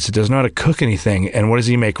 kids that doesn't know how to cook anything, and what does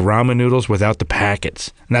he make? Ramen noodles without the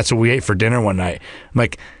packets. And that's what we ate for dinner one night. I'm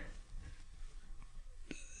like,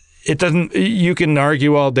 it doesn't, you can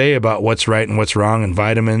argue all day about what's right and what's wrong and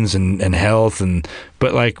vitamins and health,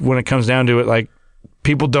 but, like, when it comes down to it, like,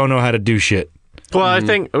 people don't know how to do shit. Well, I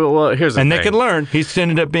think, here's the thing. And they can learn. He's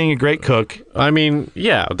ended up being a great cook. I mean,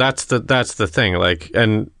 yeah, that's the thing. Like,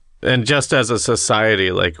 and just as a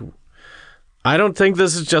society, like, I don't think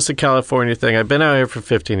this is just a California thing. I've been out here for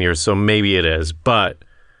 15 years, so maybe it is. But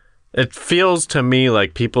it feels to me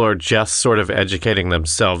like people are just sort of educating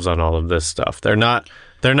themselves on all of this stuff. They're not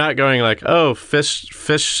going like, oh, fish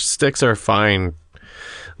sticks are fine.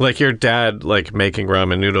 Like your dad, like making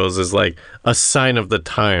ramen noodles is like a sign of the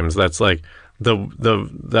times. That's like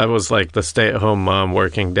that was like the stay-at-home mom,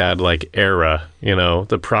 working dad like era.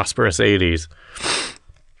 The prosperous 80s.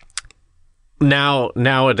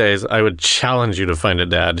 Nowadays, I would challenge you to find a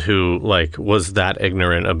dad who like was that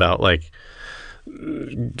ignorant about like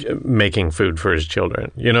making food for his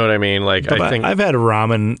children. You know what I mean? Like, but I think I've had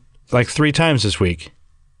ramen like 3 times this week.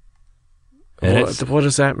 What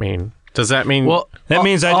does that mean? Does that mean? Well, that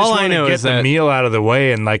means I just want to get the meal out of the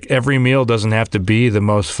way, and like every meal doesn't have to be the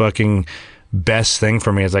most fucking best thing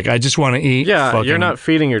for me. It's like I just want to eat. Yeah, you're not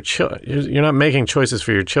feeding your children. You're not making choices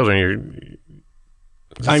for your children.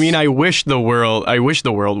 I mean, I wish the world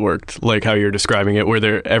worked like how you're describing it,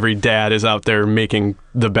 where every dad is out there making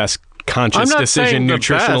the best conscious decision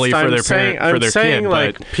nutritionally for their parent, for their kid.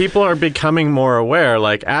 Like, people are becoming more aware.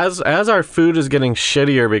 Like, as our food is getting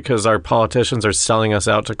shittier because our politicians are selling us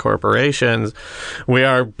out to corporations, we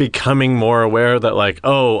are becoming more aware that, like,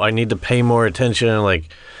 oh, I need to pay more attention and,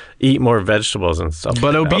 like, eat more vegetables and stuff.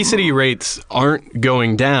 But obesity rates aren't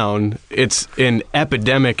going down. It's an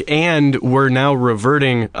epidemic, and we're now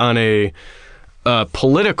reverting on a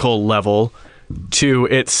political level to,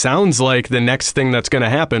 it sounds like the next thing that's going to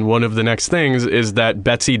happen, one of the next things is that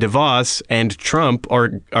Betsy DeVos and Trump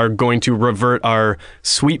are going to revert our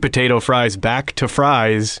sweet potato fries back to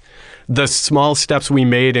fries. The small steps we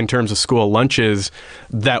made in terms of school lunches,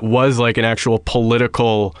 that was like an actual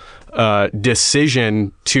political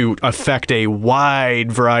decision to affect a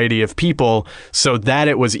wide variety of people so that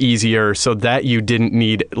it was easier, so that you didn't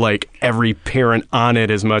need like every parent on it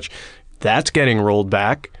as much. That's getting rolled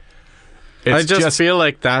back. I just feel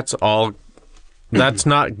like that's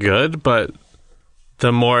not good, but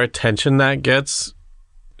the more attention that gets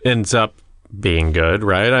ends up being good,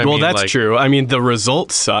 right? I mean, that's true. I mean, the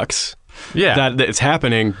result sucks. Yeah. That it's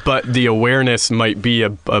happening, but the awareness might be a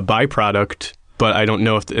byproduct, but I don't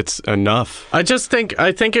know if it's enough. I think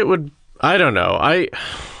it would, I don't know. I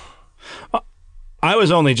was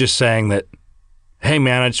only just saying that, hey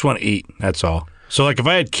man, I just want to eat. That's all. So like if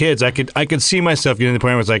I had kids, I could see myself getting to the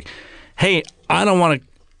point where it's like, hey, I don't want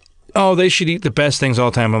to, they should eat the best things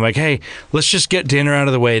all the time. I'm like, hey, let's just get dinner out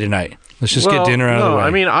of the way tonight. Let's just get dinner out of the way.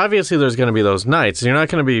 I mean, obviously there's going to be those nights. You're not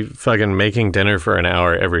going to be fucking making dinner for an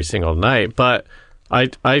hour every single night. But I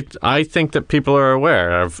think that people are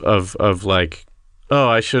aware of like, oh,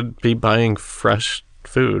 I should be buying fresh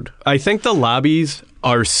food. I think the lobbies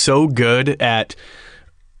are so good at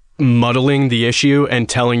muddling the issue and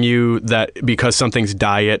telling you that because something's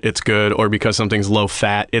diet, it's good, or because something's low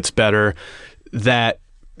fat, it's better, that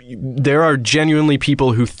there are genuinely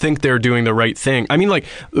people who think they're doing the right thing. I mean, like,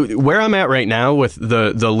 where I'm at right now with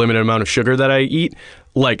the limited amount of sugar that I eat,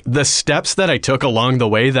 like, the steps that I took along the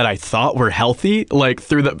way that I thought were healthy, like,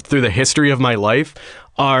 through the history of my life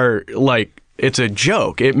are, like, it's a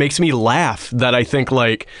joke. It makes me laugh that I think,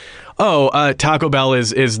 like, Taco Bell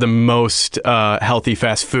is the most healthy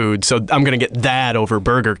fast food, so I'm going to get that over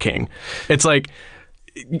Burger King. It's like,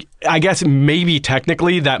 I guess maybe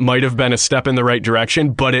technically that might have been a step in the right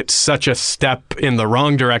direction, but it's such a step in the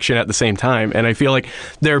wrong direction at the same time. And I feel like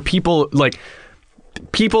there are people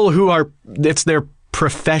who are, it's their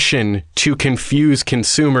profession to confuse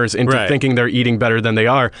consumers into thinking they're eating better than they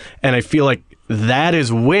are. And I feel like that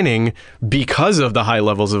is winning because of the high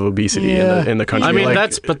levels of obesity in the country. I mean,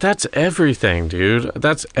 that's everything, dude.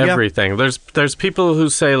 That's everything. Yeah. There's people who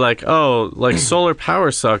say like, oh, like solar power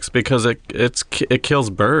sucks because it kills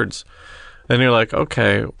birds, and you're like,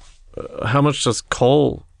 okay, how much does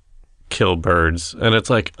coal kill birds? And it's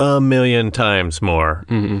like 1,000,000 times more.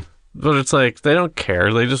 Mm-hmm. But it's like they don't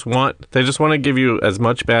care. They just want to give you as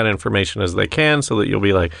much bad information as they can so that you'll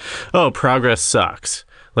be like, "Oh, progress sucks."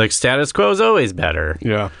 Like status quo is always better.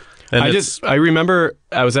 Yeah. And I remember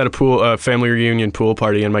I was at a family reunion pool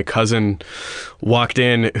party, and my cousin walked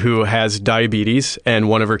in who has diabetes, and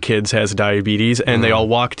one of her kids has diabetes, and they all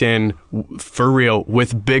walked in for real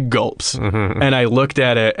with big gulps. And I looked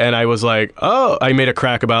at it, and I was like, oh, I made a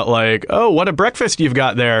crack about like, oh, what a breakfast you've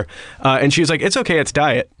got there. And she was like, it's okay, it's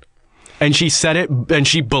diet. And she said it, and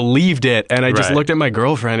she believed it, and I just looked at my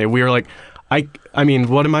girlfriend, and we were like, I mean,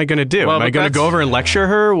 what am I going to do? Well, am I going to go over and lecture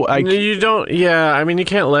her? You don't. Yeah, I mean, you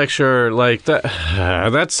can't lecture like that.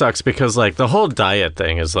 That sucks because like the whole diet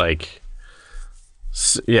thing is like,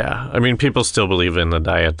 yeah. I mean, people still believe in the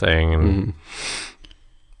diet thing. And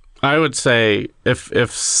I would say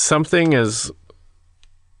if something is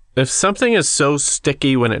so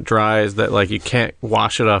sticky when it dries that like you can't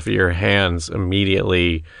wash it off of your hands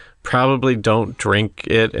immediately, probably don't drink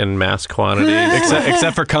it in mass quantities.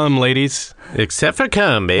 except for cum, ladies. Except for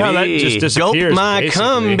cum, baby. Well, that just disappears, Gulp my basically.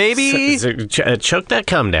 cum, baby. Choke that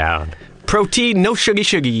cum down. Protein, no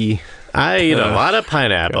sugary. I eat a lot of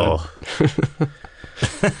pineapple.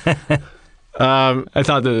 I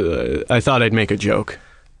thought I'd make a joke.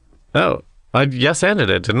 Oh, I yes-ended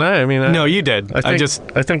it, didn't I? I mean, No, you did. I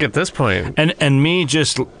think at this point, And me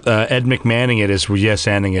just Ed McMahonning it is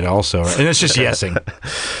yes-anding it also. And it's just yesing.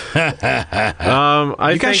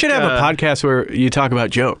 I You guys should have a podcast where you talk about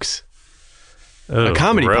jokes. A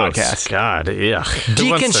comedy gross. podcast. God, yeah.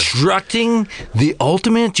 Deconstructing the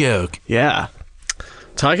ultimate joke. Yeah.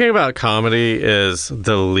 Talking about comedy is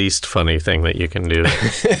the least funny thing that you can do.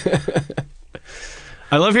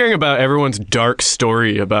 I love hearing about everyone's dark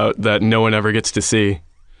story about that no one ever gets to see.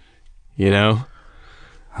 You know?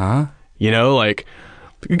 Huh? You know, like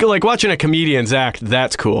watching a comedian's act,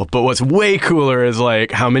 that's cool. But what's way cooler is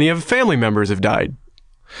like how many of family members have died.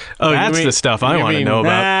 Oh, That's the stuff I want to know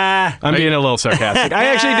about. I'm being a little sarcastic. I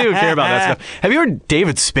actually do care about that stuff. Have you heard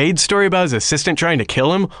David Spade's story about his assistant trying to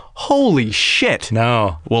kill him? Holy shit.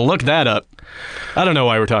 No. Well, look that up. I don't know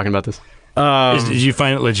why we're talking about this. Did you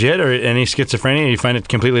find it legit or any schizophrenia? You find it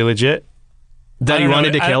completely legit? That he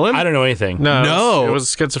wanted to kill him? I don't know anything. No. It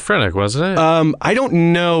was schizophrenic, wasn't it? I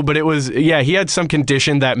don't know, but it was, he had some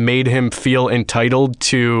condition that made him feel entitled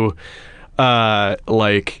to,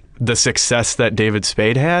 like, the success that David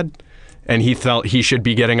Spade had. And he felt he should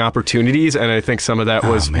be getting opportunities, and I think some of that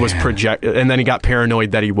was projected. And then he got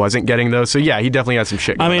paranoid that he wasn't getting those. So, yeah, he definitely had some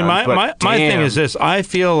shit going on. My thing is this. I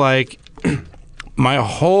feel like my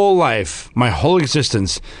whole life, my whole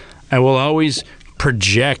existence, I will always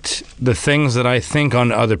project the things that I think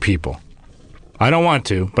on other people. I don't want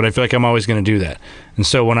to, but I feel like I'm always going to do that. And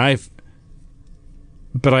so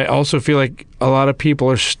but I also feel like a lot of people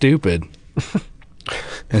are stupid.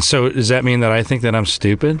 And so does that mean that I think that I'm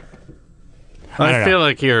stupid? I feel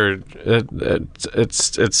like you're. It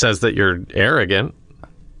says that you're arrogant.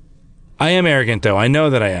 I am arrogant, though. I know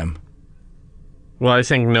that I am. Well, I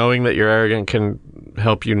think knowing that you're arrogant can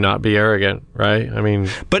help you not be arrogant, right? I mean,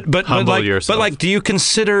 but humble yourself. But like, do you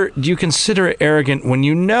consider arrogant when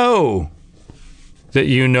you know that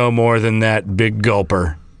you know more than that big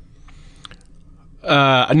gulper?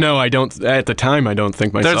 No, I don't. At the time, I don't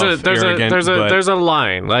think myself arrogant. There's a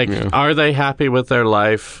line. Like, are they happy with their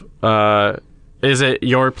life? Is it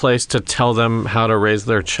your place to tell them how to raise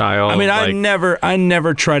their child? I mean, I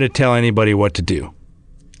never try to tell anybody what to do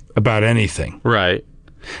about anything. Right.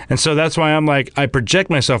 And so that's why I'm like, I project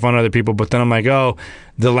myself on other people, but then I'm like, oh,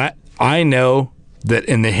 I know that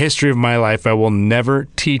in the history of my life, I will never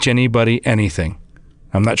teach anybody anything.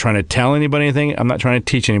 I'm not trying to tell anybody anything. I'm not trying to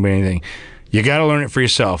teach anybody anything. You got to learn it for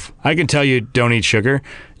yourself. I can tell you don't eat sugar.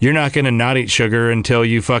 You're not going to not eat sugar until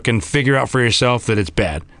you fucking figure out for yourself that it's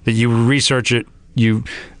bad. That you research it. The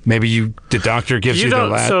doctor gives you the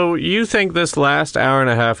lab. So you think this last hour and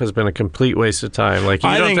a half has been a complete waste of time? Like,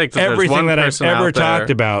 I don't think that everything that I've ever talked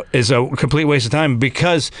about is a complete waste of time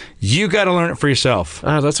because you got to learn it for yourself.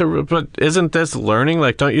 But isn't this learning?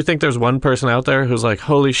 Like, don't you think there's one person out there who's like,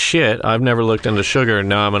 holy shit, I've never looked into sugar, and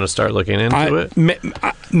now I'm going to start looking into it?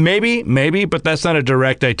 Maybe, but that's not a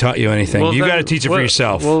direct I taught you anything. You got to teach it for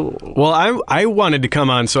yourself. Well, I wanted to come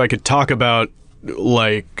on so I could talk about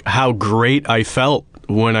like how great I felt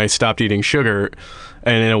when I stopped eating sugar,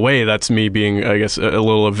 and in a way that's me being, I guess, a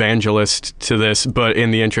little evangelist to this, but in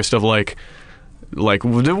the interest of like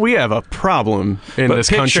we have a problem in this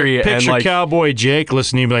country. Picture and Cowboy Jake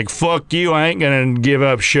listening to me like, fuck you, I ain't gonna give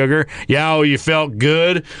up sugar. Yeah, you felt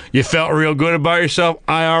good, you felt real good about yourself.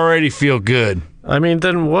 I already feel good. I mean,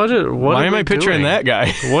 then why am I picturing that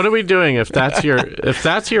guy? What are we doing if that's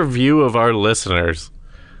your view of our listeners?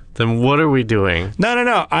 Then what are we doing?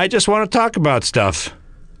 No. I just want to talk about stuff.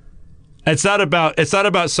 It's not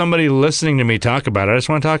about somebody listening to me talk about it. I just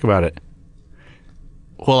want to talk about it.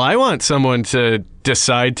 Well, I want someone to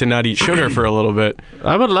decide to not eat sugar for a little bit.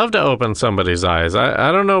 I would love to open somebody's eyes.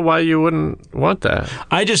 I don't know why you wouldn't want that.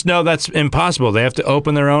 I just know that's impossible. They have to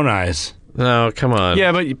open their own eyes. No, come on.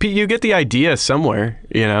 Yeah, but you get the idea somewhere,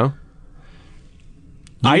 you know?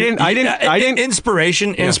 I didn't.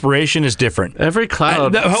 Inspiration is different. Every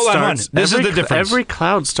cloud. Hold on. This is the difference. Every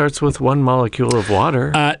cloud starts with one molecule of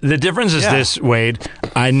water. The difference is this, Wade.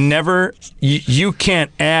 I never. You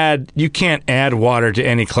can't add water to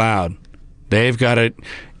any cloud. They've got to.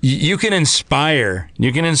 You can inspire.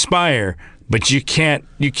 But you can't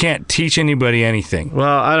teach anybody anything.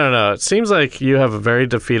 Well, I don't know. It seems like you have a very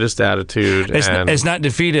defeatist attitude. It's not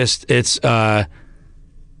defeatist. It's.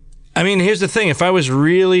 I mean, here's the thing. If I was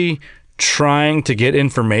really trying to get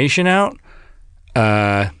information out,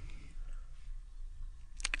 I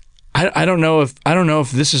don't know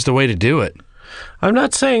if this is the way to do it. I'm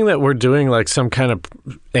not saying that we're doing like some kind of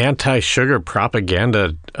anti-sugar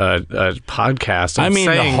propaganda podcast. I mean,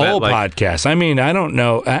 the whole podcast. I mean, I don't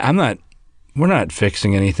know. We're not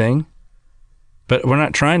fixing anything, but we're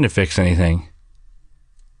not trying to fix anything.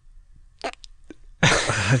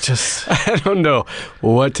 I don't know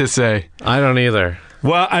what to say. I don't either.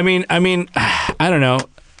 Well, I mean, I don't know.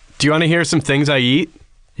 Do you want to hear some things I eat?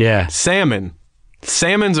 Yeah. Salmon.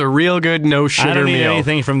 Salmon's a real good no sugar meal. I don't eat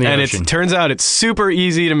anything from the ocean. And it turns out it's super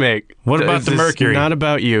easy to make. What about the mercury? Not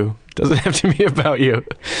about you. Doesn't have to be about you.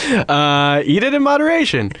 Eat it in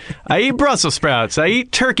moderation. I eat Brussels sprouts. I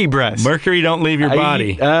eat turkey breast. Mercury don't leave your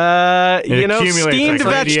body. Steamed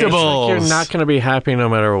vegetables. You're not going to be happy no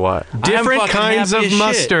matter what. Different kinds of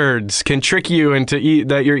mustards can trick you into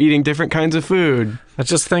that you're eating different kinds of food. I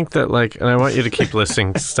just think that and I want you to keep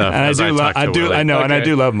listing stuff. And I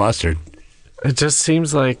do love mustard. It just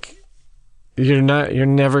seems like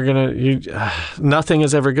nothing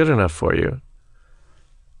is ever good enough for you.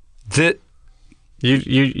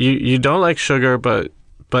 You don't like sugar, but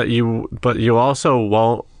you also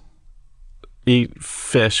won't eat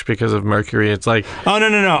fish because of mercury. It's like, oh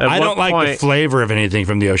no! I don't like the flavor of anything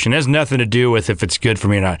from the ocean. It has nothing to do with if it's good for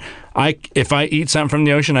me or not. If I eat something from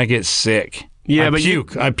the ocean, I get sick. Yeah, I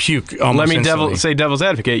puke. Almost let me instantly. devil's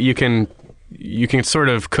advocate. You can sort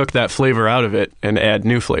of cook that flavor out of it and add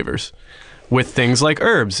new flavors with things like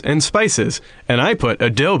herbs and spices. And I put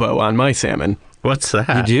adobo on my salmon. What's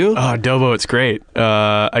that? You do? Oh, adobo, it's great.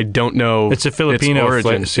 I don't know. It's a Filipino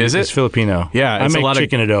origin. Is it? It's Filipino. Yeah, I make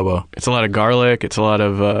chicken adobo. It's a lot of garlic. It's a lot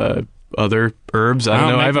of other herbs. I don't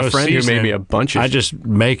know. I have a friend who made me a bunch of. I just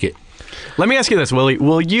make it. Let me ask you this, Willie.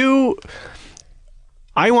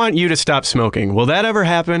 I want you to stop smoking. Will that ever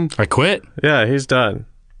happen? I quit. Yeah, he's done.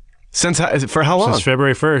 For how long? Since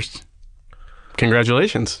February 1st.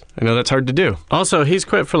 Congratulations. I know that's hard to do. Also, he's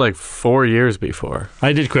quit for like 4 years before.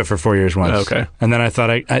 I did quit for 4 years once. Okay. And then I thought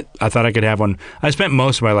I could have one. I spent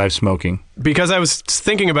most of my life smoking. Because I was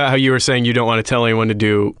thinking about how you were saying you don't want to tell anyone to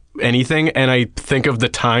do anything, and I think of the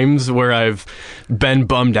times where I've been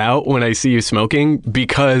bummed out when I see you smoking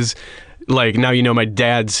because, like, now you know my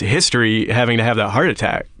dad's history having to have that heart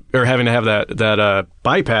attack or having to have that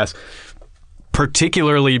bypass.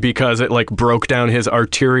 Particularly because it like broke down his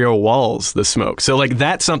arterial walls, the smoke. So like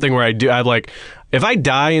that's something where I'm like, if I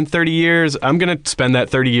die in 30 years, I'm going to spend that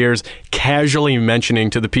 30 years casually mentioning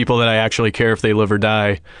to the people that I actually care if they live or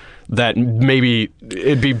die that maybe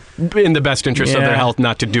it'd be in the best interest of their health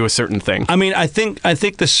not to do a certain thing. I mean, I think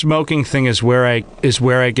the smoking thing is where I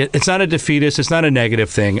get. It's not a defeatist. It's not a negative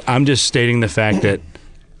thing. I'm just stating the fact that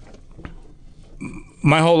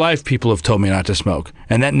my whole life people have told me not to smoke,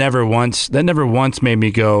 and that never once made me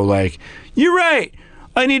go like, you're right,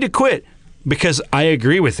 I need to quit, because I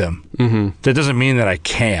agree with them. Mm-hmm. That doesn't mean that I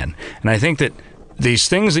can. And I think that these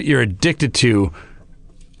things that you're addicted to,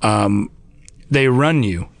 they run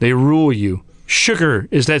you, they rule you. Sugar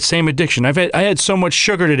is that same addiction. I had so much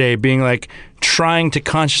sugar today, being like trying to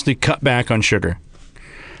consciously cut back on sugar.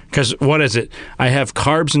 Because what is it? I have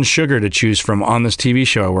carbs and sugar to choose from on this TV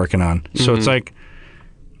show I'm working on. So it's like,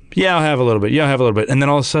 yeah, I'll have a little bit. Yeah, I'll have a little bit. And then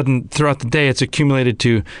all of a sudden, throughout the day, it's accumulated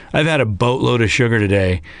to, I've had a boatload of sugar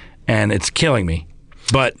today, and it's killing me.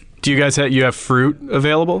 But do you guys have fruit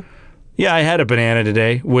available? Yeah, I had a banana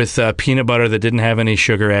today with peanut butter that didn't have any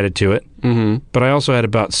sugar added to it. Mm-hmm. But I also had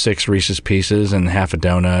about 6 Reese's Pieces and half a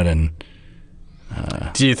donut. And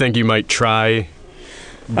do you think you might try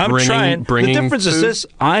I'm trying. Bringing the difference is food? this: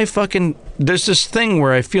 there's this thing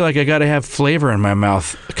where I feel like I got to have flavor in my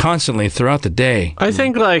mouth constantly throughout the day. I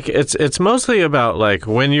think like it's mostly about like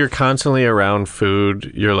when you're constantly around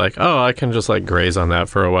food, you're like, oh, I can just like graze on that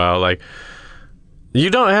for a while. Like you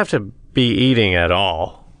don't have to be eating at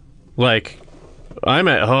all. Like I'm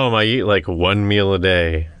at home, I eat like one meal a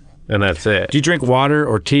day, and that's it. Do you drink water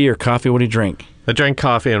or tea or coffee? What do you drink? I drink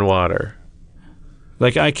coffee and water.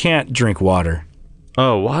 Like I can't drink water.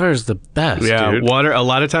 Oh, water's the best, Yeah, dude. water. A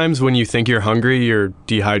lot of times when you think you're hungry, you're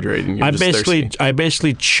dehydrated. And you're just thirsty. I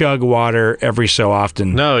basically chug water every so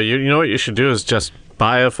often. No, you know what you should do is just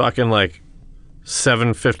buy a fucking like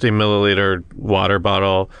 750 milliliter water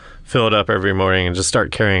bottle, fill it up every morning, and just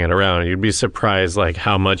start carrying it around. You'd be surprised like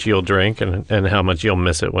how much you'll drink and how much you'll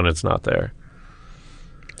miss it when it's not there.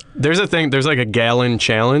 There's like a gallon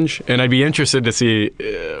challenge, and I'd be interested to see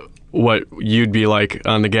what you'd be like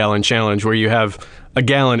on the gallon challenge, where you have a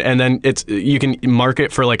gallon and then you can mark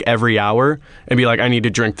it for like every hour and be like, I need to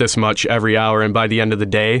drink this much every hour, and by the end of the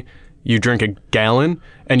day you drink a gallon,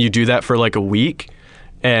 and you do that for like a week.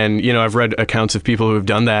 And I've read accounts of people who have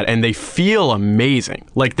done that, and they feel amazing.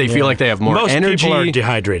 Like they feel like they have more energy. Most people are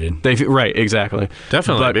dehydrated. Right, exactly.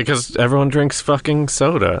 Definitely, because everyone drinks fucking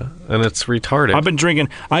soda, and it's retarded. I've been drinking.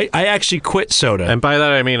 I actually quit soda. And by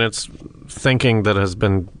that I mean it's thinking that it's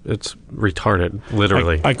retarded,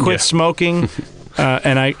 literally. I quit smoking,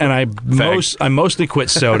 and I mostly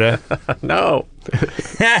quit soda. No.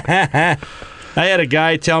 I had a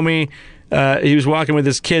guy tell me he was walking with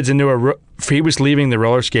his kids into he was leaving the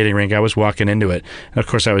roller skating rink. I was walking into it, and of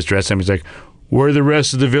course I was dressed up. He's like, "Where are the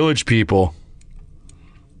rest of the village people?"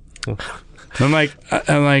 I'm like,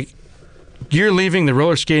 "You're leaving the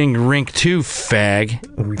roller skating rink too, fag."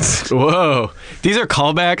 Whoa. These are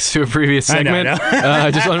callbacks to a previous segment. I know. I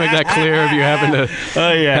just want to make that clear if you happen to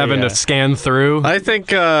to scan through. I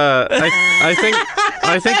think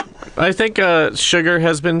I think sugar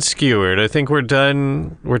has been skewered. I think we're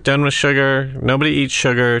done with sugar. Nobody eats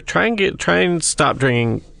sugar. Try and stop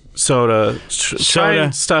drinking soda. Try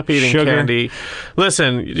and stop eating sugar. candy.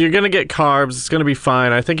 Listen, you're going to get carbs. It's going to be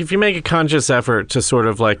fine. I think if you make a conscious effort to sort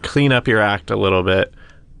of like clean up your act a little bit,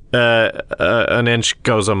 an inch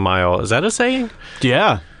goes a mile. Is that a saying?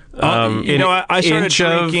 Yeah. I started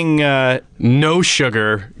drinking no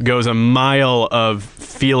sugar goes a mile of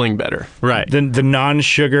feeling better. Right. the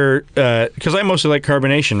non-sugar, because I mostly like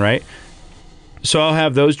carbonation, right? So I'll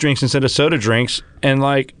have those drinks instead of soda drinks, and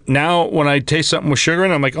like now when I taste something with sugar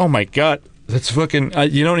in it, I'm like, oh my god, that's fucking.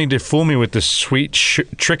 You don't need to fool me with this sweet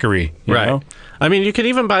trickery, you know? I mean, you could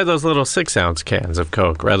even buy those little 6-ounce cans of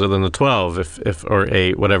Coke rather than the 12, if or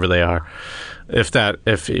 8, whatever they are.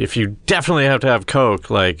 If you definitely have to have Coke,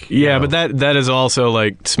 like but that is also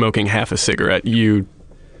like smoking half a cigarette. You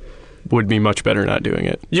would be much better not doing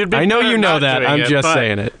it. I know you know that. I'm just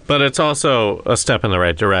saying it. But it's also a step in the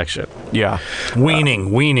right direction. Yeah.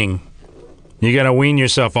 Weaning. You got to wean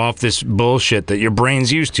yourself off this bullshit that your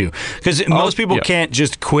brain's used to. Because most people can't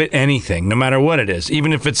just quit anything, no matter what it is,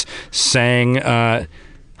 even if it's saying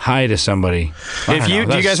hi to somebody. Do you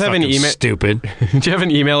guys have an email? Stupid. Do you have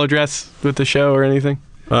an email address with the show or anything?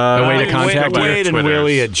 A way to contact you? Wade and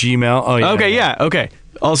Willie at Gmail. Oh, yeah. Okay, yeah, okay.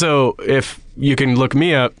 Also, if you can look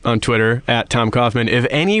me up on Twitter at Tom Kauffman. If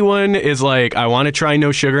anyone is like, I want to try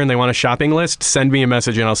no sugar and they want a shopping list, send me a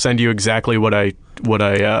message and I'll send you exactly what I want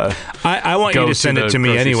you to send it to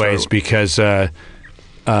me anyways because here's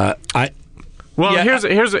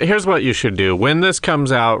what you should do. When this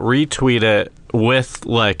comes out, retweet it with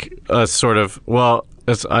like a sort of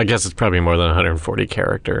I guess it's probably more than 140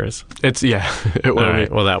 characters. It will.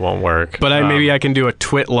 Right, well, that won't work. But maybe I can do a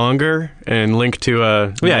twit longer and link to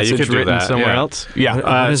a message you could do written that, somewhere else.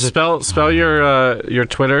 Yeah. Spell your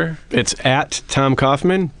Twitter. It's at Tom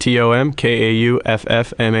Kauffman,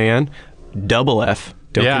 TomKauffman, double F.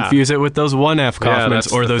 Don't confuse it with those 1F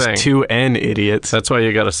Kauffmans or those 2N idiots. That's why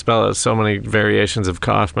you got to spell it. So many variations of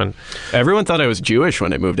Kauffman. Everyone thought I was Jewish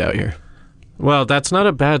when I moved out here. Well, that's not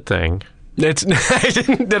a bad thing. Did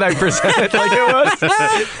I present it like it was?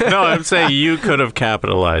 No, I'm saying you could have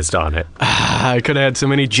capitalized on it. I could have had so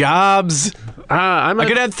many jobs. I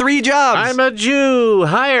could have had 3 jobs. I'm a Jew.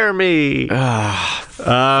 Hire me.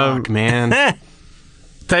 Fuck, man.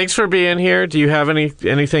 Thanks for being here. Do you have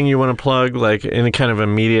anything you want to plug, like any kind of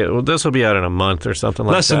immediate? Well, this will be out in a month or something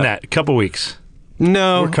like that. Less than that, a couple weeks.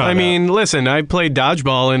 No, caught I mean, listen, I played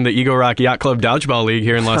dodgeball in the Eagle Rock Yacht Club Dodgeball League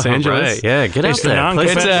here in Los Angeles. Right. Yeah, get out It's the there.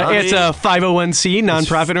 non-competitive- It's a 501c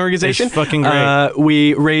nonprofit organization. It's fucking great.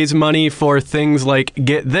 We raise money for things like,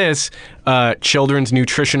 get this, children's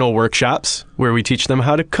nutritional workshops where we teach them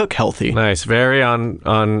how to cook healthy. Nice. Very on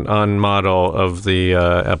model of the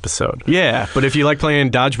episode. Yeah, but if you like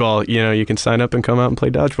playing dodgeball, you can sign up and come out and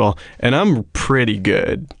play dodgeball. And I'm pretty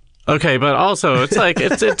good. Okay, but also it's like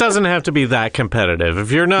it doesn't have to be that competitive.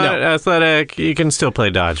 If you're not athletic, you can still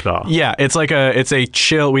play dodgeball. Yeah, it's a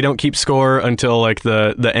chill. We don't keep score until like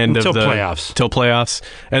the end Until of the playoffs. Till playoffs,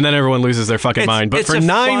 and then everyone loses their fucking mind. But for a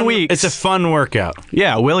 9 fun- weeks, it's a fun workout.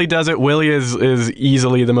 yeah, Willie does it. Willie is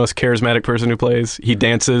easily the most charismatic person who plays. He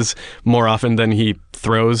dances more often than he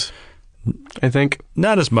throws, I think.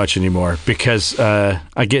 Not as much anymore because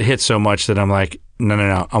I get hit so much that I'm like,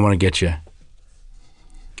 no, I want to get you.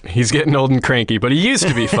 He's getting old and cranky, but he used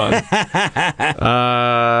to be fun.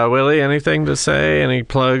 Willie, anything to say? Any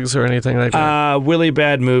plugs or anything like that? Willie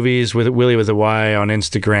Bad Movies with Willie with a Y on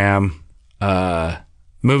Instagram.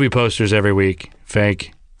 Movie posters every week.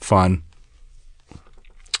 Fake. Fun.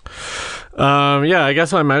 Yeah, I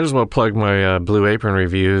guess I might as well plug my Blue Apron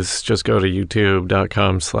reviews. Just go to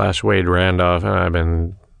youtube.com/Wade Randolph, and I've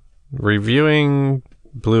been reviewing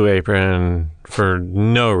Blue Apron for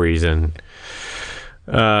no reason.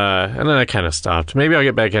 And then I kind of stopped. Maybe I'll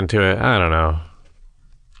get back into it. I don't know.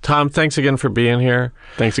 Tom, thanks again for being here.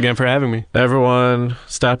 Thanks again for having me. Everyone,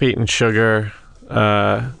 stop eating sugar.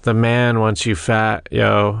 The man wants you fat,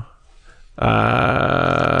 yo.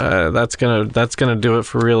 That's gonna do it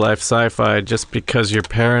for real life sci-fi. Just because you're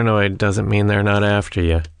paranoid doesn't mean they're not after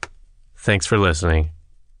you. Thanks for listening.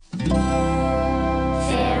 Feral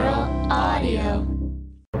Audio.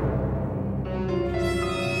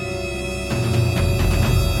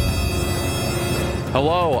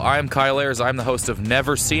 Hello, I'm Kyle Ayers. I'm the host of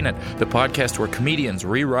Never Seen It, the podcast where comedians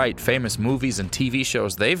rewrite famous movies and TV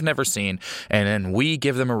shows they've never seen, and then we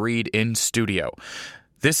give them a read in studio.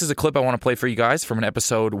 This is a clip I want to play for you guys from an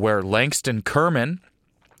episode where Langston Kerman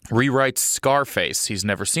rewrites Scarface. He's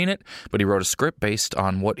never seen it, but he wrote a script based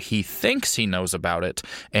on what he thinks he knows about it,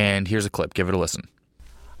 and here's a clip. Give it a listen.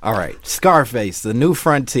 All right, Scarface, The New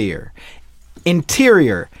Frontier.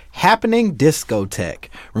 Interior, happening discotheque.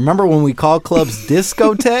 Remember when we called clubs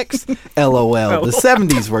discotheques? LOL. The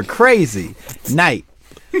 70s were crazy. Night.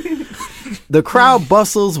 The crowd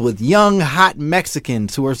bustles with young, hot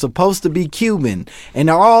Mexicans who are supposed to be Cuban,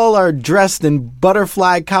 and all are dressed in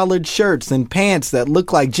butterfly collared shirts and pants that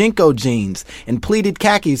look like Jinko jeans, and pleated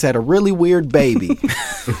khakis had a really weird baby.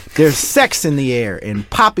 There's sex in the air, and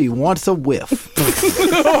Poppy wants a whiff.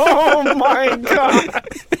 Oh my God.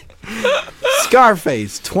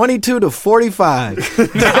 Scarface, 22 to 45. Like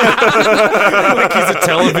he's a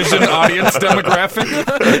television audience demographic.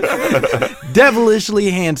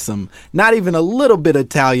 Devilishly handsome, not even a little bit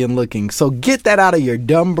Italian looking, so get that out of your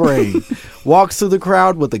dumb brain. Walks through the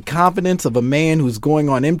crowd with the confidence of a man who's going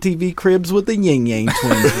on MTV Cribs with the Yin Yang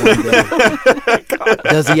Twins one day.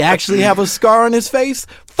 Does he actually have a scar on his face?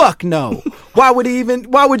 Fuck no. Why would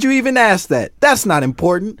you even ask that? That's not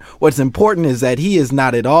important. What's important is that he is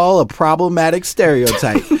not at all a problematic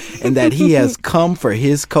stereotype and that he has come for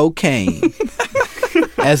his cocaine.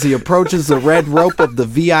 As he approaches the red rope of the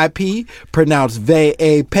VIP, pronounced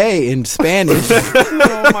VAP in Spanish,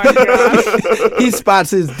 Oh my God. he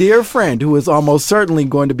spots his dear friend who is almost certainly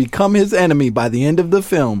going to become his enemy by the end of the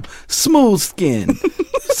film, Smooth Skin.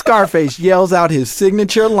 Scarface yells out his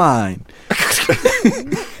signature line.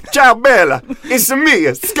 Ciao, Bella. It's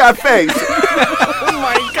me, Scarface.